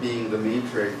 ends up being the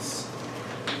matrix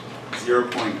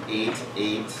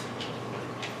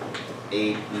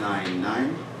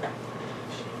 0.88899,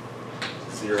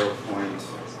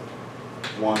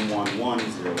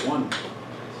 0.11101.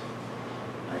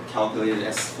 I calculated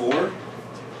S4,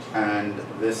 and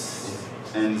this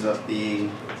ends up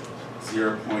being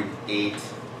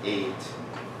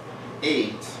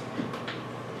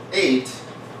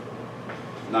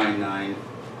 0.88899,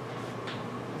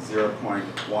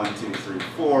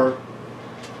 0.1234,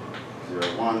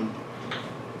 01.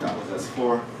 That was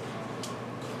S4.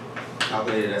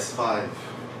 Calculated S5.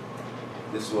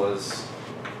 This was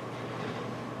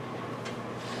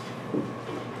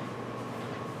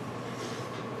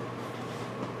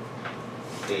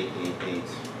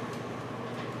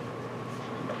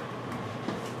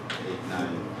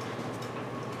 88889.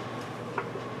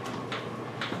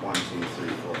 One, two, three,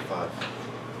 four, five.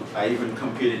 I even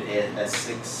computed it as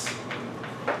 6.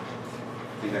 I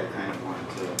think I kind of wanted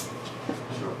to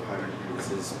show a pattern here.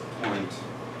 This is point.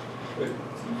 Wait, you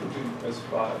do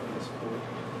S5 and S4.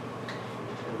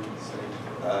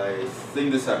 I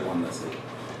think this had one, let's see.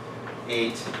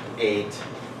 8, 8,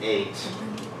 8.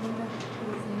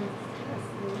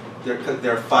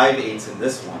 There are 5 8s in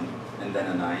this one, and then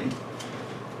a 9.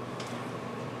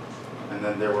 And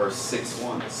then there were 6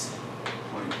 1s.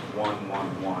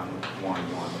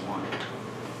 1111111.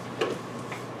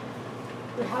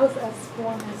 But how's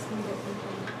S4 and S3 different?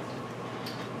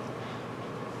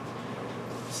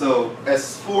 So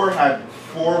S4 had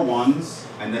 4 1s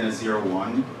and then a 0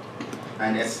 1,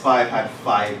 and S5 had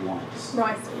 5 1s. No,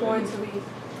 S4 to read.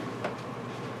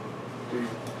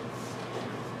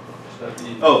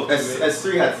 Oh,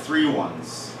 S3 had 3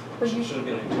 1s. But you Should have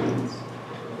been like 2 ones.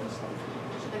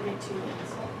 Should there be 2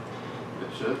 minutes?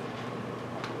 It should.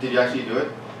 Did you actually do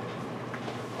it?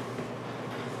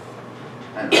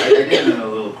 And I did it in a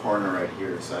little corner right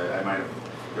here, so I might have,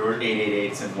 there were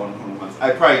 888s and 111s.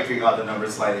 I probably got the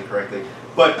numbers slightly correctly.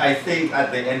 But I think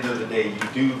at the end of the day, you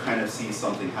do kind of see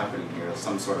something happening here,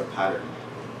 some sort of pattern.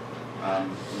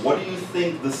 What do you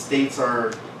think the states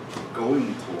are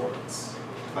going towards?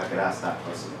 If I could ask that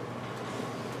question.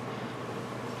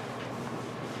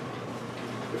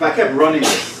 If I kept running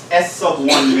this, S sub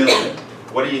 1 million,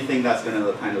 what do you think that's going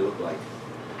to kind of look like?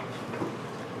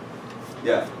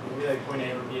 Yeah. Maybe like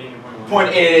 0.8 repeating and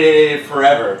 0.1. 0.888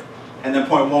 forever, and then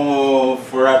 0.1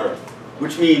 forever,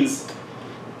 which means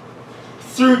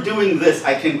through doing this,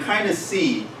 I can kind of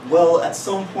see, well, at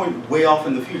some point way off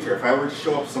in the future, if I were to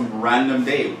show up some random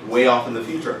day way off in the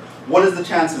future, what is the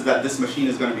chances that this machine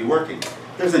is going to be working?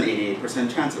 There's an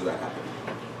 88% chance of that happening.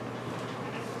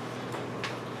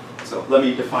 So let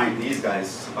me define these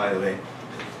guys, by the way.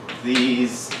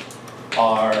 These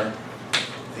are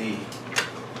the...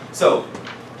 So,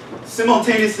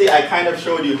 simultaneously, I kind of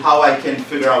showed you how I can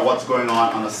figure out what's going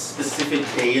on a specific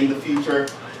day in the future.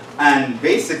 And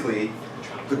basically,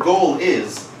 the goal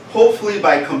is, hopefully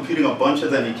by computing a bunch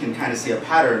of them, you can kind of see a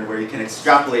pattern where you can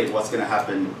extrapolate what's going to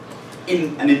happen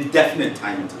in an indefinite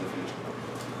time into the future.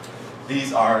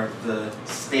 These are the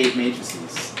state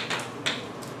matrices.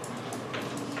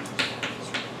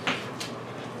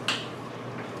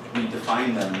 We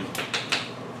define them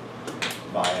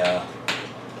by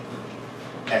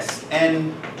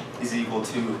Sn is equal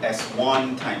to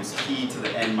S1 times p to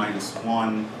the n minus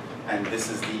 1, and this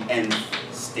is the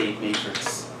nth state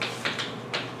matrix.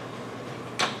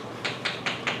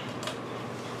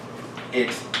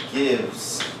 It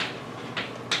gives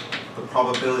the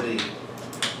probability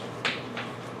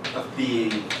of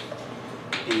being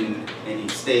in any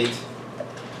state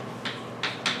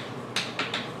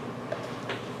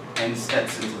n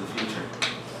steps into the future.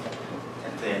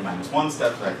 And the n minus 1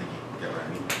 steps, I think you get what I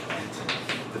mean, into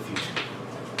the future.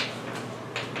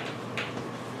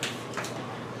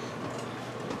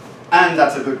 And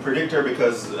that's a good predictor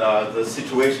because the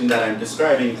situation that I'm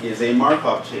describing is a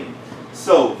Markov chain.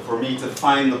 So for me to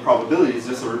find the probability is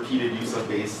just a repeated use of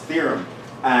Bayes' theorem.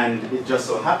 And it just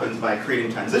so happens by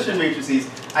creating transition matrices,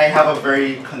 I have a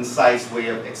very concise way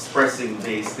of expressing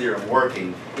Bayes' theorem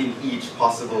working in each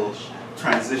possible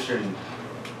transition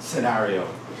scenario.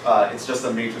 It's just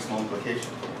a matrix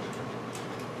multiplication.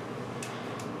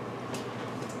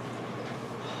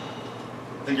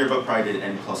 I think your book probably did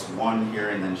n plus 1 here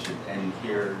and then should end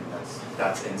here.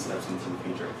 That's n steps into the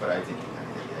future, but I think you kind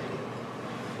of get the idea.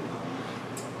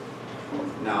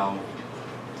 Now,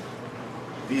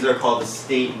 these are called the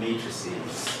state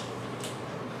matrices.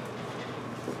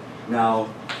 Now,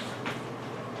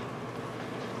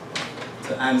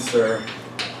 to answer,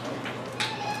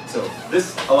 so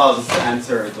this allows us to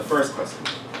answer the first question.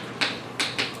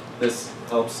 This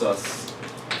helps us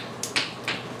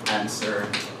answer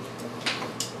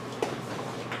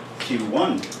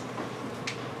Q1,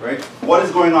 right? What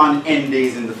is going on n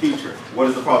days in the future? What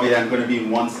is the probability that I'm going to be in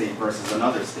one state versus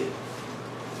another state?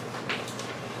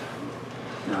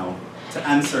 Now, to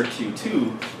answer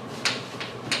Q2,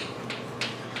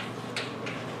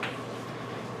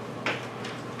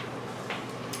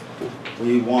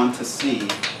 we want to see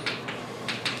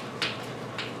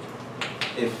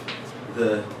if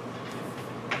the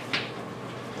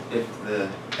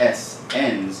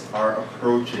SNs are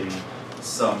approaching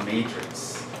some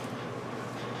matrix.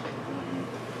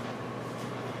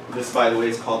 This, by the way,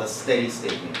 is called a steady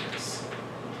state matrix.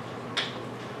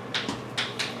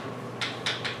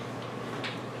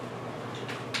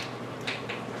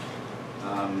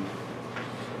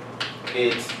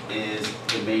 It is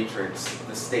the matrix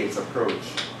the states approach.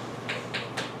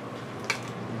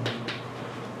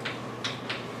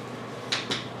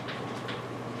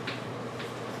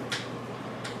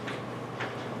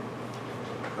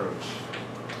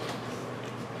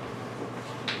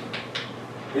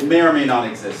 It may or may not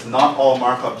exist. Not all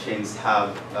Markov chains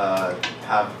have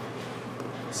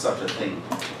such a thing.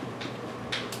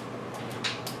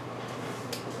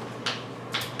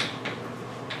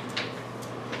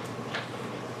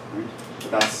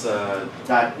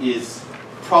 That is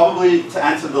probably, to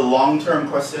answer the long-term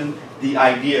question, the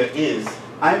idea is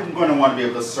I'm going to want to be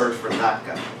able to search for that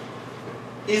guy.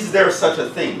 Is there such a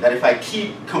thing that if I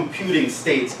keep computing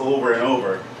states over and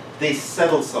over, they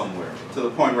settle somewhere to the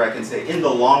point where I can say, in the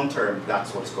long term,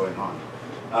 that's what's going on.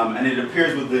 And it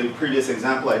appears with the previous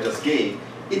example I just gave,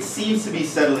 it seems to be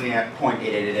settling at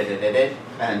 0.888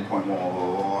 and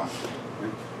 0.1,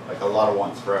 like a lot of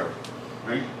ones forever,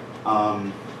 right?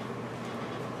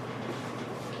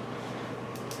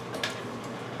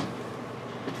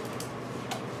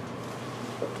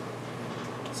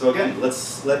 So again,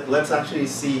 let's actually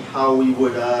see how we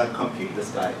would compute this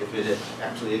guy if it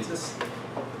actually exists.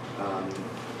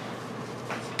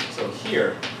 So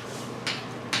here,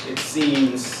 it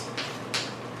seems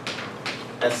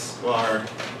S bar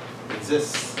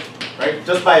exists, right?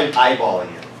 Just by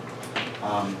eyeballing it.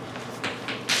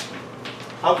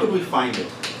 How could we find it?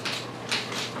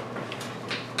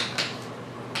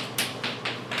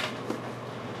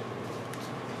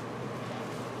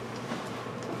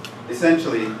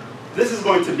 Essentially, this is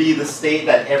going to be the state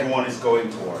that everyone is going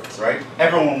towards, right?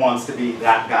 Everyone wants to be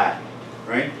that guy,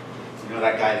 right? You know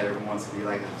that guy that everyone wants to be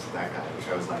like? That guy. I wish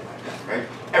I was like that guy, right?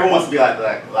 Everyone wants to be like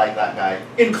that guy,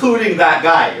 including that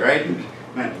guy, right?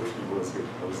 Man, I wish people was good.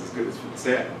 I was as good as people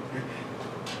say I am.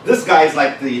 This guy is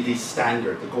like the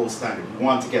standard, the gold standard. You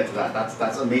want to get to that.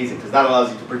 That's amazing because that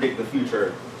allows you to predict the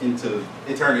future into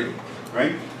eternity,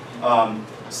 right?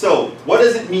 So what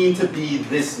does it mean to be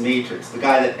this matrix, the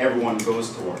guy that everyone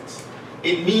goes towards?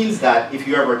 It means that if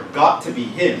you ever got to be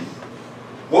him,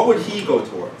 what would he go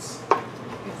towards?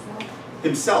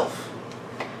 Himself.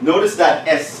 Notice that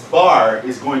S bar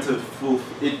is going to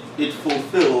it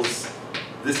fulfills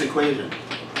this equation.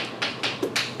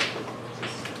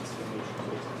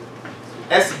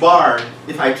 S bar,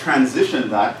 if I transition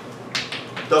that,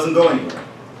 doesn't go anywhere.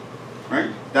 Right?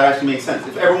 That actually makes sense.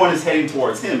 If everyone is heading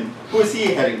towards him, who is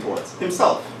he heading towards?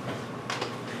 Himself.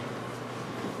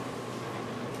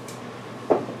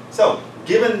 So,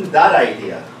 given that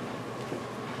idea,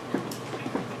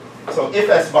 so if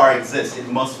S bar exists, it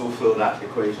must fulfill that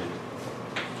equation.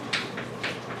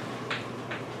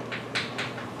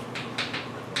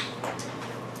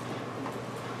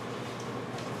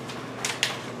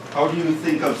 How do you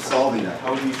think of solving that?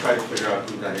 How do you try to figure out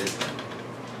who that is?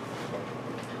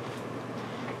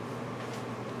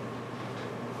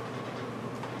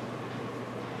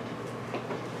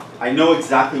 I know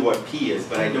exactly what P is,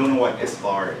 but I don't know what S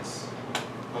bar is.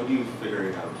 How do you figure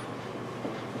it out?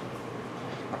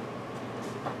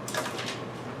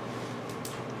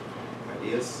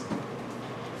 Ideas?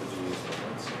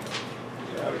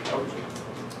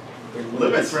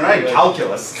 Limits, we're not in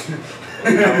calculus.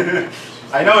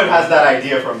 I know it has that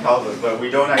idea from calculus, but we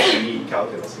don't actually need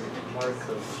calculus.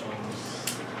 Markov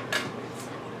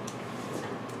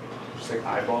just like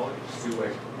eyeball it, just do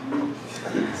like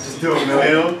Just do a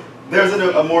million. There's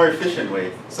a more efficient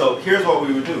way. So here's what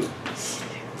we would do.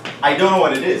 I don't know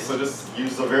what it is, so just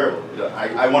use the variable.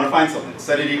 I want to find something.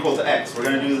 Set it equal to x. We're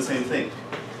going to do the same thing.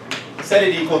 Set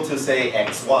it equal to, say,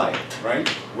 xy, right?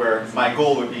 Where my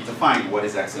goal would be to find what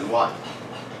is x and y.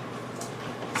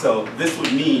 So this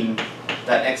would mean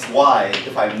that xy,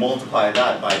 if I multiply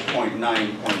that by 0.9,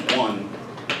 0.1,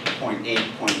 0.8,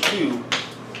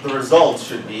 0.2, the result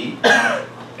should be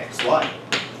xy.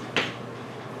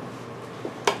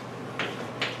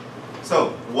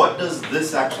 So what does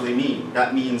this actually mean?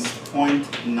 That means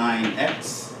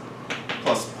 0.9x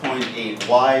plus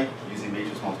 0.8y, using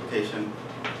matrix multiplication,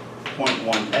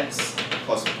 0.1x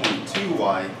plus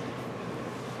 0.2y.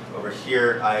 Over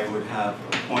here I would have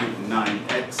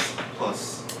 0.9x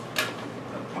plus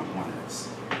 0.1x.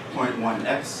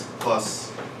 0.1x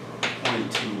plus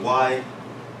 0.2y.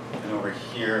 And over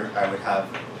here I would have,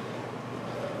 I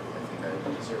think I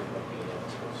would 0.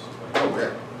 Oh,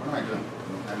 where? What am I doing?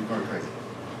 I'm going crazy.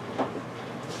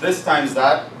 This times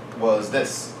that was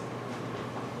this,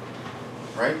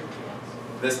 right?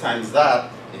 This times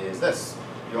that is this.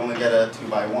 You only get a 2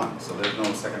 by 1, so there's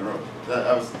no second row.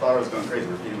 I thought I was going crazy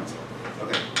repeating myself.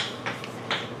 Okay.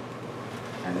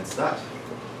 And it's that.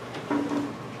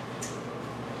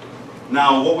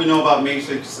 Now, what we know about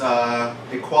matrix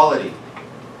equality,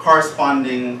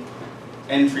 corresponding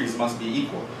entries must be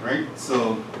equal, right?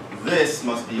 So this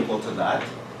must be equal to that.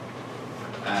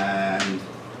 And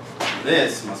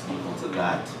this must be equal to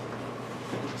that.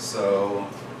 So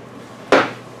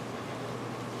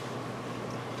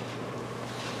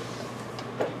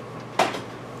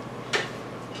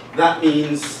that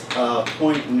means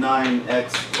 0.9x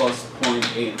plus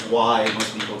 0.8y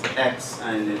must be equal to x,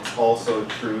 and it's also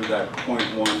true that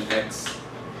 0.1x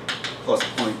plus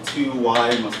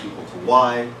 0.2y must be equal to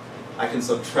y. I can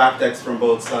subtract x from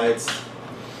both sides,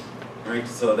 right?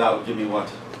 So that would give me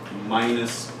what?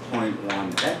 Minus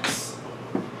 0.1x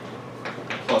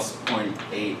plus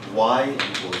 0.8y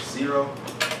equals 0.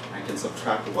 I can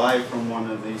subtract y from one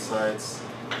of these sides.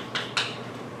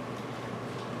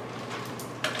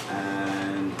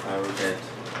 And I will get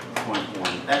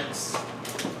 0.1x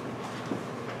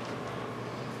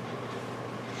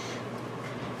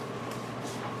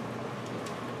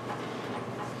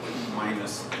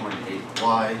minus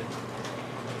 0.8y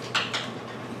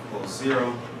equals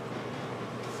 0.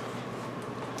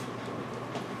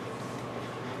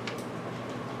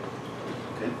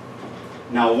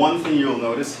 Now one thing you'll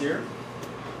notice here,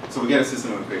 so we get a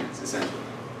system of equations essentially.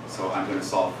 So I'm going to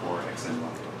solve for x and y.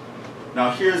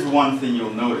 Now here's one thing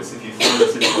you'll notice if you throw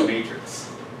this into a matrix.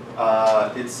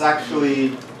 It's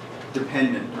actually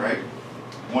dependent, right?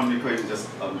 One equation is just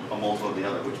a multiple of the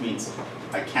other, which means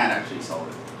I can't actually solve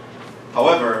it.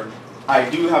 However, I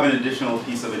do have an additional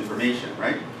piece of information,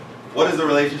 right? What is the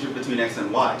relationship between x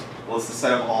and y? Well, it's the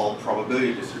set of all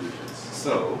probability distributions.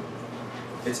 So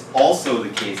it's also the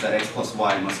case that x plus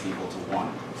y must be equal to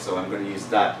 1. So I'm going to use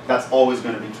that. That's always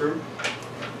going to be true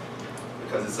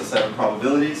because it's a set of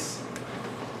probabilities.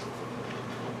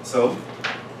 So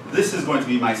this is going to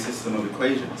be my system of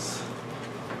equations.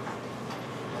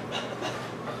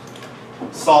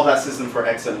 Solve that system for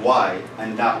x and y,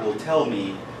 and that will tell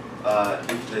me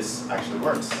if this actually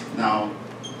works. Now,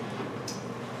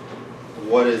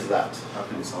 what is that? How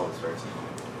can we solve this for x and y?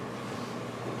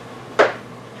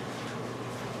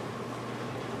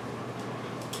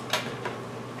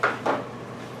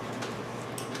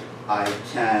 I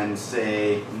can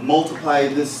say multiply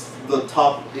the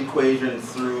top equation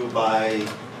through by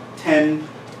 10,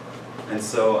 and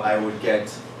so I would get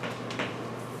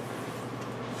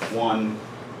 1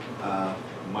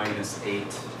 minus 8,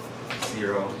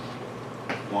 0,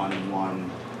 1, 1,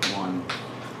 1.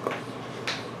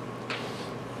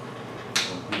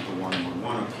 So put the 1, 1,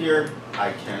 1 up here.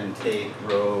 I can take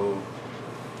row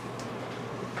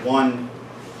 1.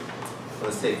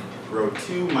 Let's take row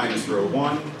 2 minus row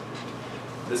 1.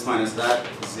 This minus that,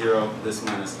 0, this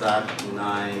minus that,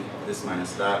 9, this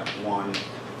minus that, 1.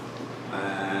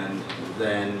 And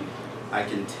then I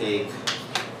can take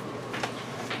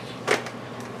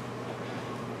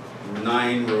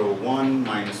 9 row 1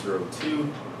 minus row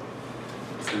 2.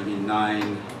 It's going to be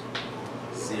 9,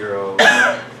 0,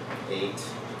 8,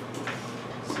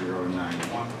 0, 9,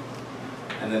 1.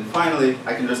 And then finally,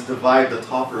 I can just divide the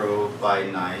top row by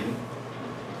 9.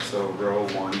 So row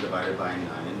 1 divided by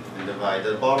 9, and divide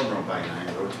the bottom row by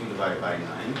 9, row 2 divided by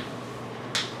 9.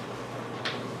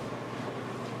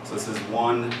 So this is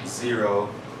 1, 0,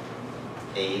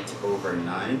 8 over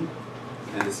 9,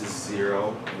 and this is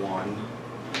 0, 1,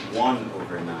 1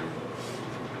 over 9.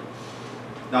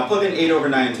 Now plug in 8 over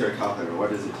 9 into your calculator. What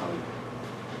does it tell you?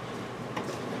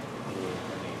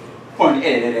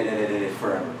 0.8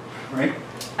 forever, right?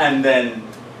 And then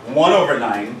 1 over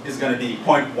 9 is going to be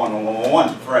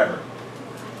 0.1111 forever,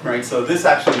 right? So this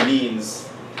actually means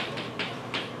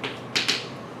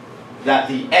that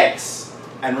the x,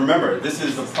 and remember, this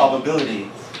is the probability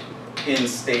in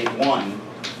state 1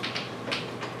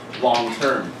 long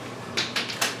term.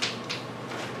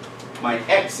 My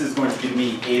x is going to give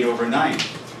me 8 over 9.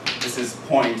 This is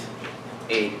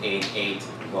 0.888,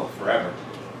 well, forever.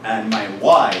 And my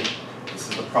y, this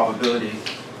is the probability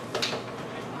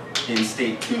in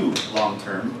state 2 long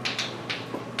term.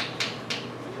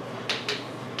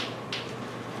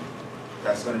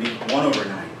 That's going to be 1 over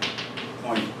 9,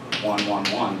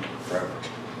 0.111 forever.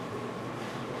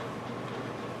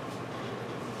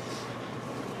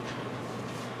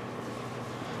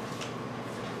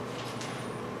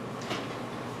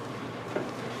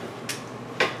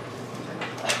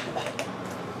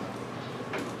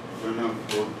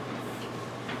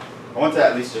 I want to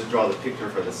at least just draw the picture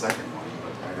for the second one,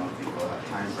 but I don't think we'll have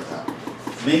time for that.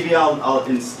 Maybe I'll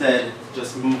instead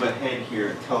just move ahead here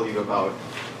and tell you about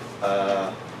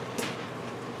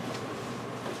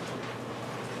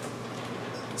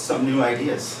some new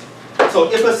ideas. So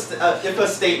if a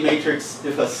state matrix,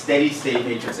 if a steady state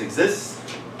matrix exists,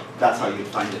 that's how you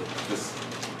find it. Just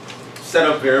set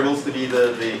up variables to be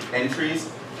the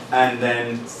entries, and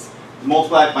then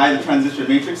multiply it by the transition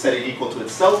matrix, set it equal to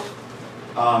itself.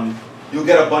 You'll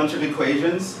get a bunch of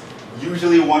equations.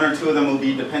 Usually 1 or 2 of them will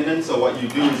be dependent, so what you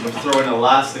do is you throw in a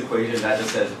last equation that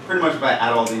just says, pretty much if I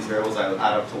add all these variables, I will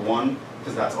add up to 1,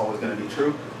 because that's always going to be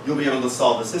true. You'll be able to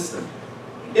solve the system.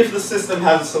 If the system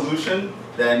has a solution,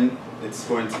 then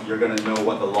you're going to know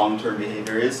what the long-term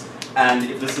behavior is. And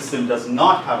if the system does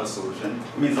not have a solution,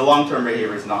 it means the long-term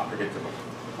behavior is not predictable.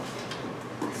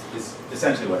 Is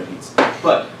essentially what it means.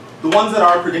 But the ones that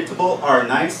are predictable are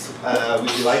nice.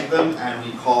 We like them, and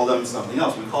we call them something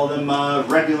else. We call them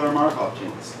regular Markov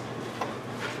chains.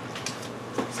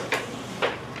 So,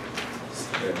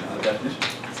 another definition.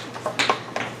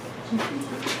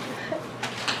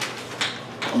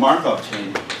 A Markov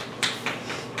chain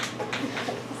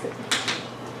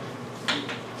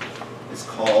is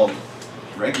called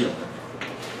regular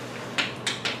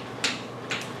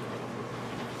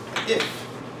if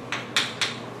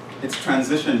its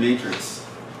transition matrix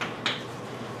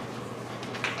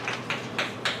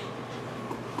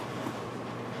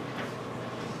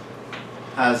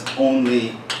has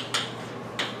only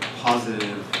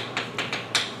positive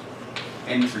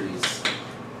entries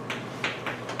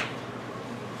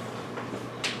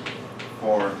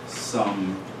for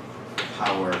some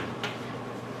power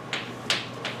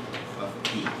of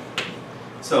P.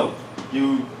 So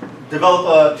you develop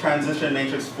a transition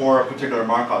matrix for a particular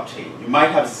Markov chain. You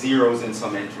might have zeros in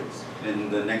some entries.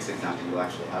 In the next example, you'll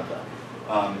actually have that.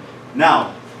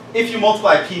 Now, if you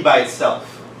multiply P by itself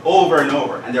over and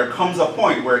over, and there comes a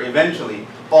point where eventually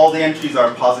all the entries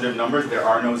are positive numbers, there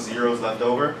are no zeros left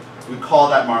over, we call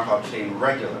that Markov chain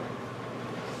regular.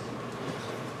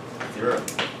 Zero.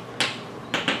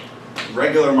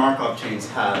 Regular Markov chains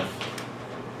have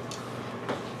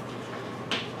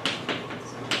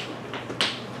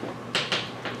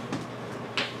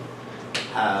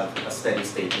a steady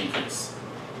state matrix.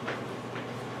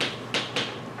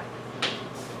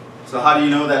 So how do you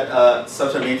know that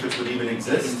such a matrix would even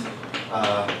exist?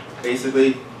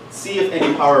 Basically, see if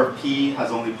any power of P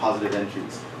has only positive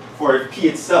entries. For if P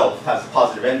itself has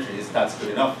positive entries, that's good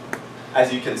enough.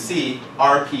 As you can see,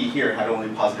 RP here had only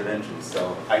positive entries,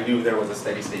 so I knew there was a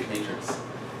steady state matrix.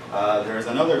 There's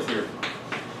another theorem.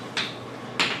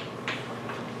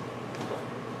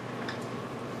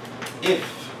 If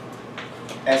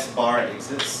S bar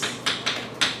exists,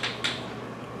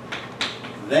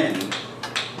 then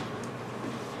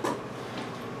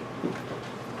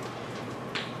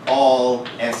all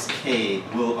Sk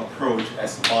will approach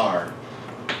S bar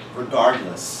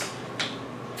regardless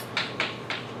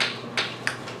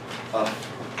of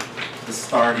the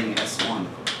starting S1.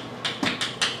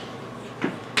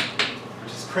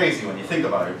 Which is crazy when you think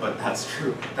about it, but that's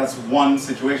true. That's one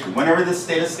situation. Whenever this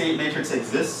state matrix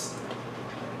exists,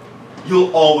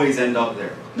 you'll always end up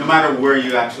there, no matter where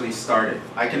you actually started.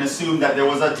 I can assume that there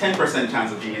was a 10%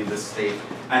 chance of being in this state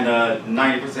and a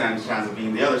 90% chance of being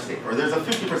in the other state. Or there's a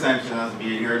 50% chance of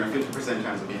being here and a 50%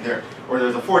 chance of being there. Or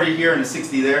there's a 40 here and a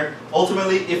 60 there.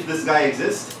 Ultimately, if this guy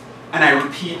exists, and I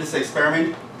repeat this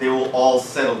experiment, they will all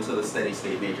settle to the steady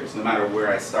state matrix, no matter where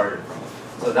I started from.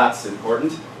 So that's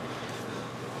important.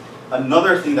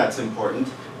 Another thing that's important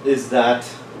is that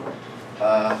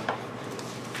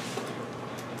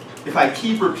if I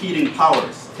keep repeating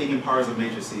powers, taking powers of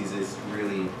matrices is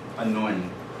really annoying.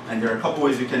 And there are a couple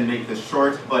ways you can make this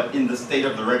short, but in the state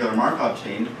of the regular Markov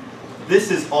chain, this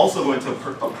is also going to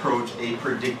approach a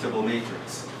predictable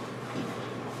matrix.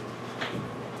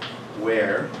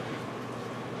 Where,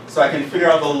 so I can figure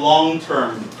out the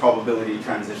long-term probability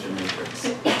transition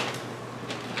matrix.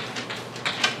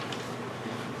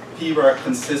 P bar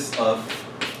consists of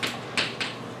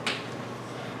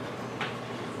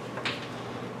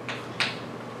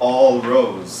all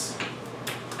rows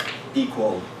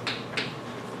equal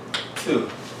to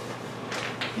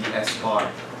the S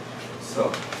bar.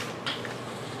 So,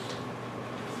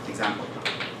 example,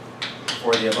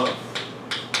 for the above.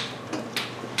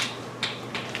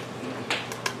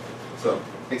 So,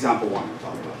 example 1 I'm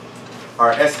talking about.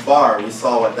 Our S bar, we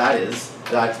saw what that is.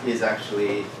 That is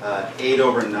actually 8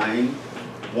 over 9,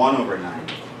 1 over 9.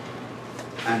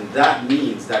 And that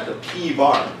means that the P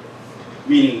bar,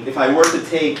 meaning if I were to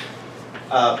take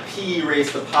P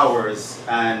raised to powers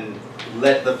and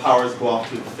let the powers go off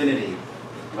to infinity,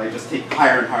 like just take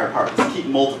higher and higher powers, just keep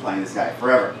multiplying this guy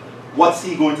forever. What's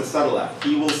he going to settle at?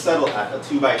 He will settle at a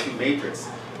 2 by 2 matrix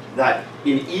that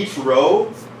in each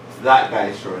row, that guy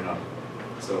is showing up.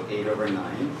 So 8 over 9,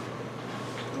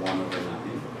 1 over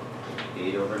 9,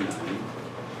 8 over 9,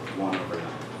 1 over 9.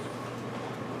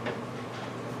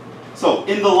 So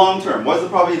in the long term, what's the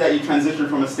probability that you transition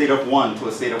from a state of 1 to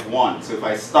a state of 1? So if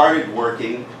I started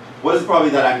working, what is the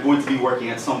probability that I'm going to be working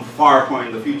at some far point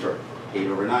in the future? 8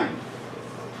 over 9.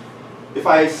 If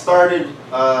I started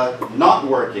not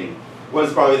working, what is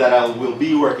the probability that I will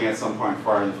be working at some point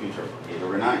far in the future? 8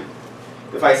 over 9.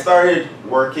 If I started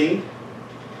working,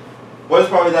 what is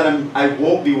the probability that I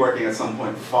won't be working at some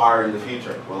point far in the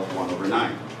future? Well, 1 over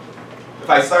 9. If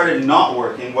I started not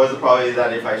working, what is the probability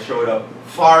that if I showed up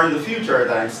far in the future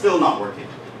that I'm still not working?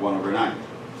 1 over 9.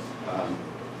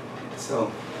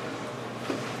 So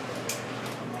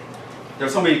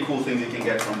there's so many cool things you can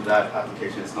get from that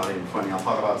application. It's not even funny. I'll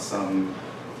talk about some,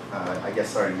 I guess,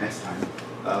 starting next time.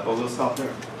 But we'll stop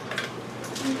there.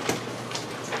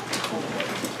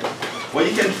 What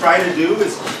you can try to do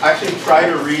is actually try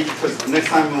to read, because next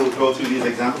time we'll go through these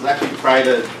examples, actually try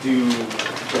to do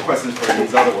the questions for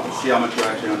these other ones. See how much you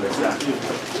actually understand.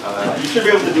 You should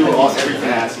be able to do everything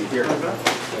I ask you here.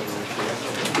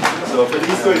 So for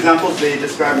these two examples, they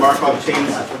describe Markov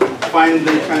chains, find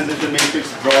the transition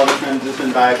matrix, draw the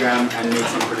transition diagram, and make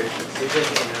some predictions.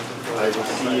 I will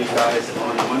see you guys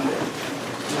on Monday.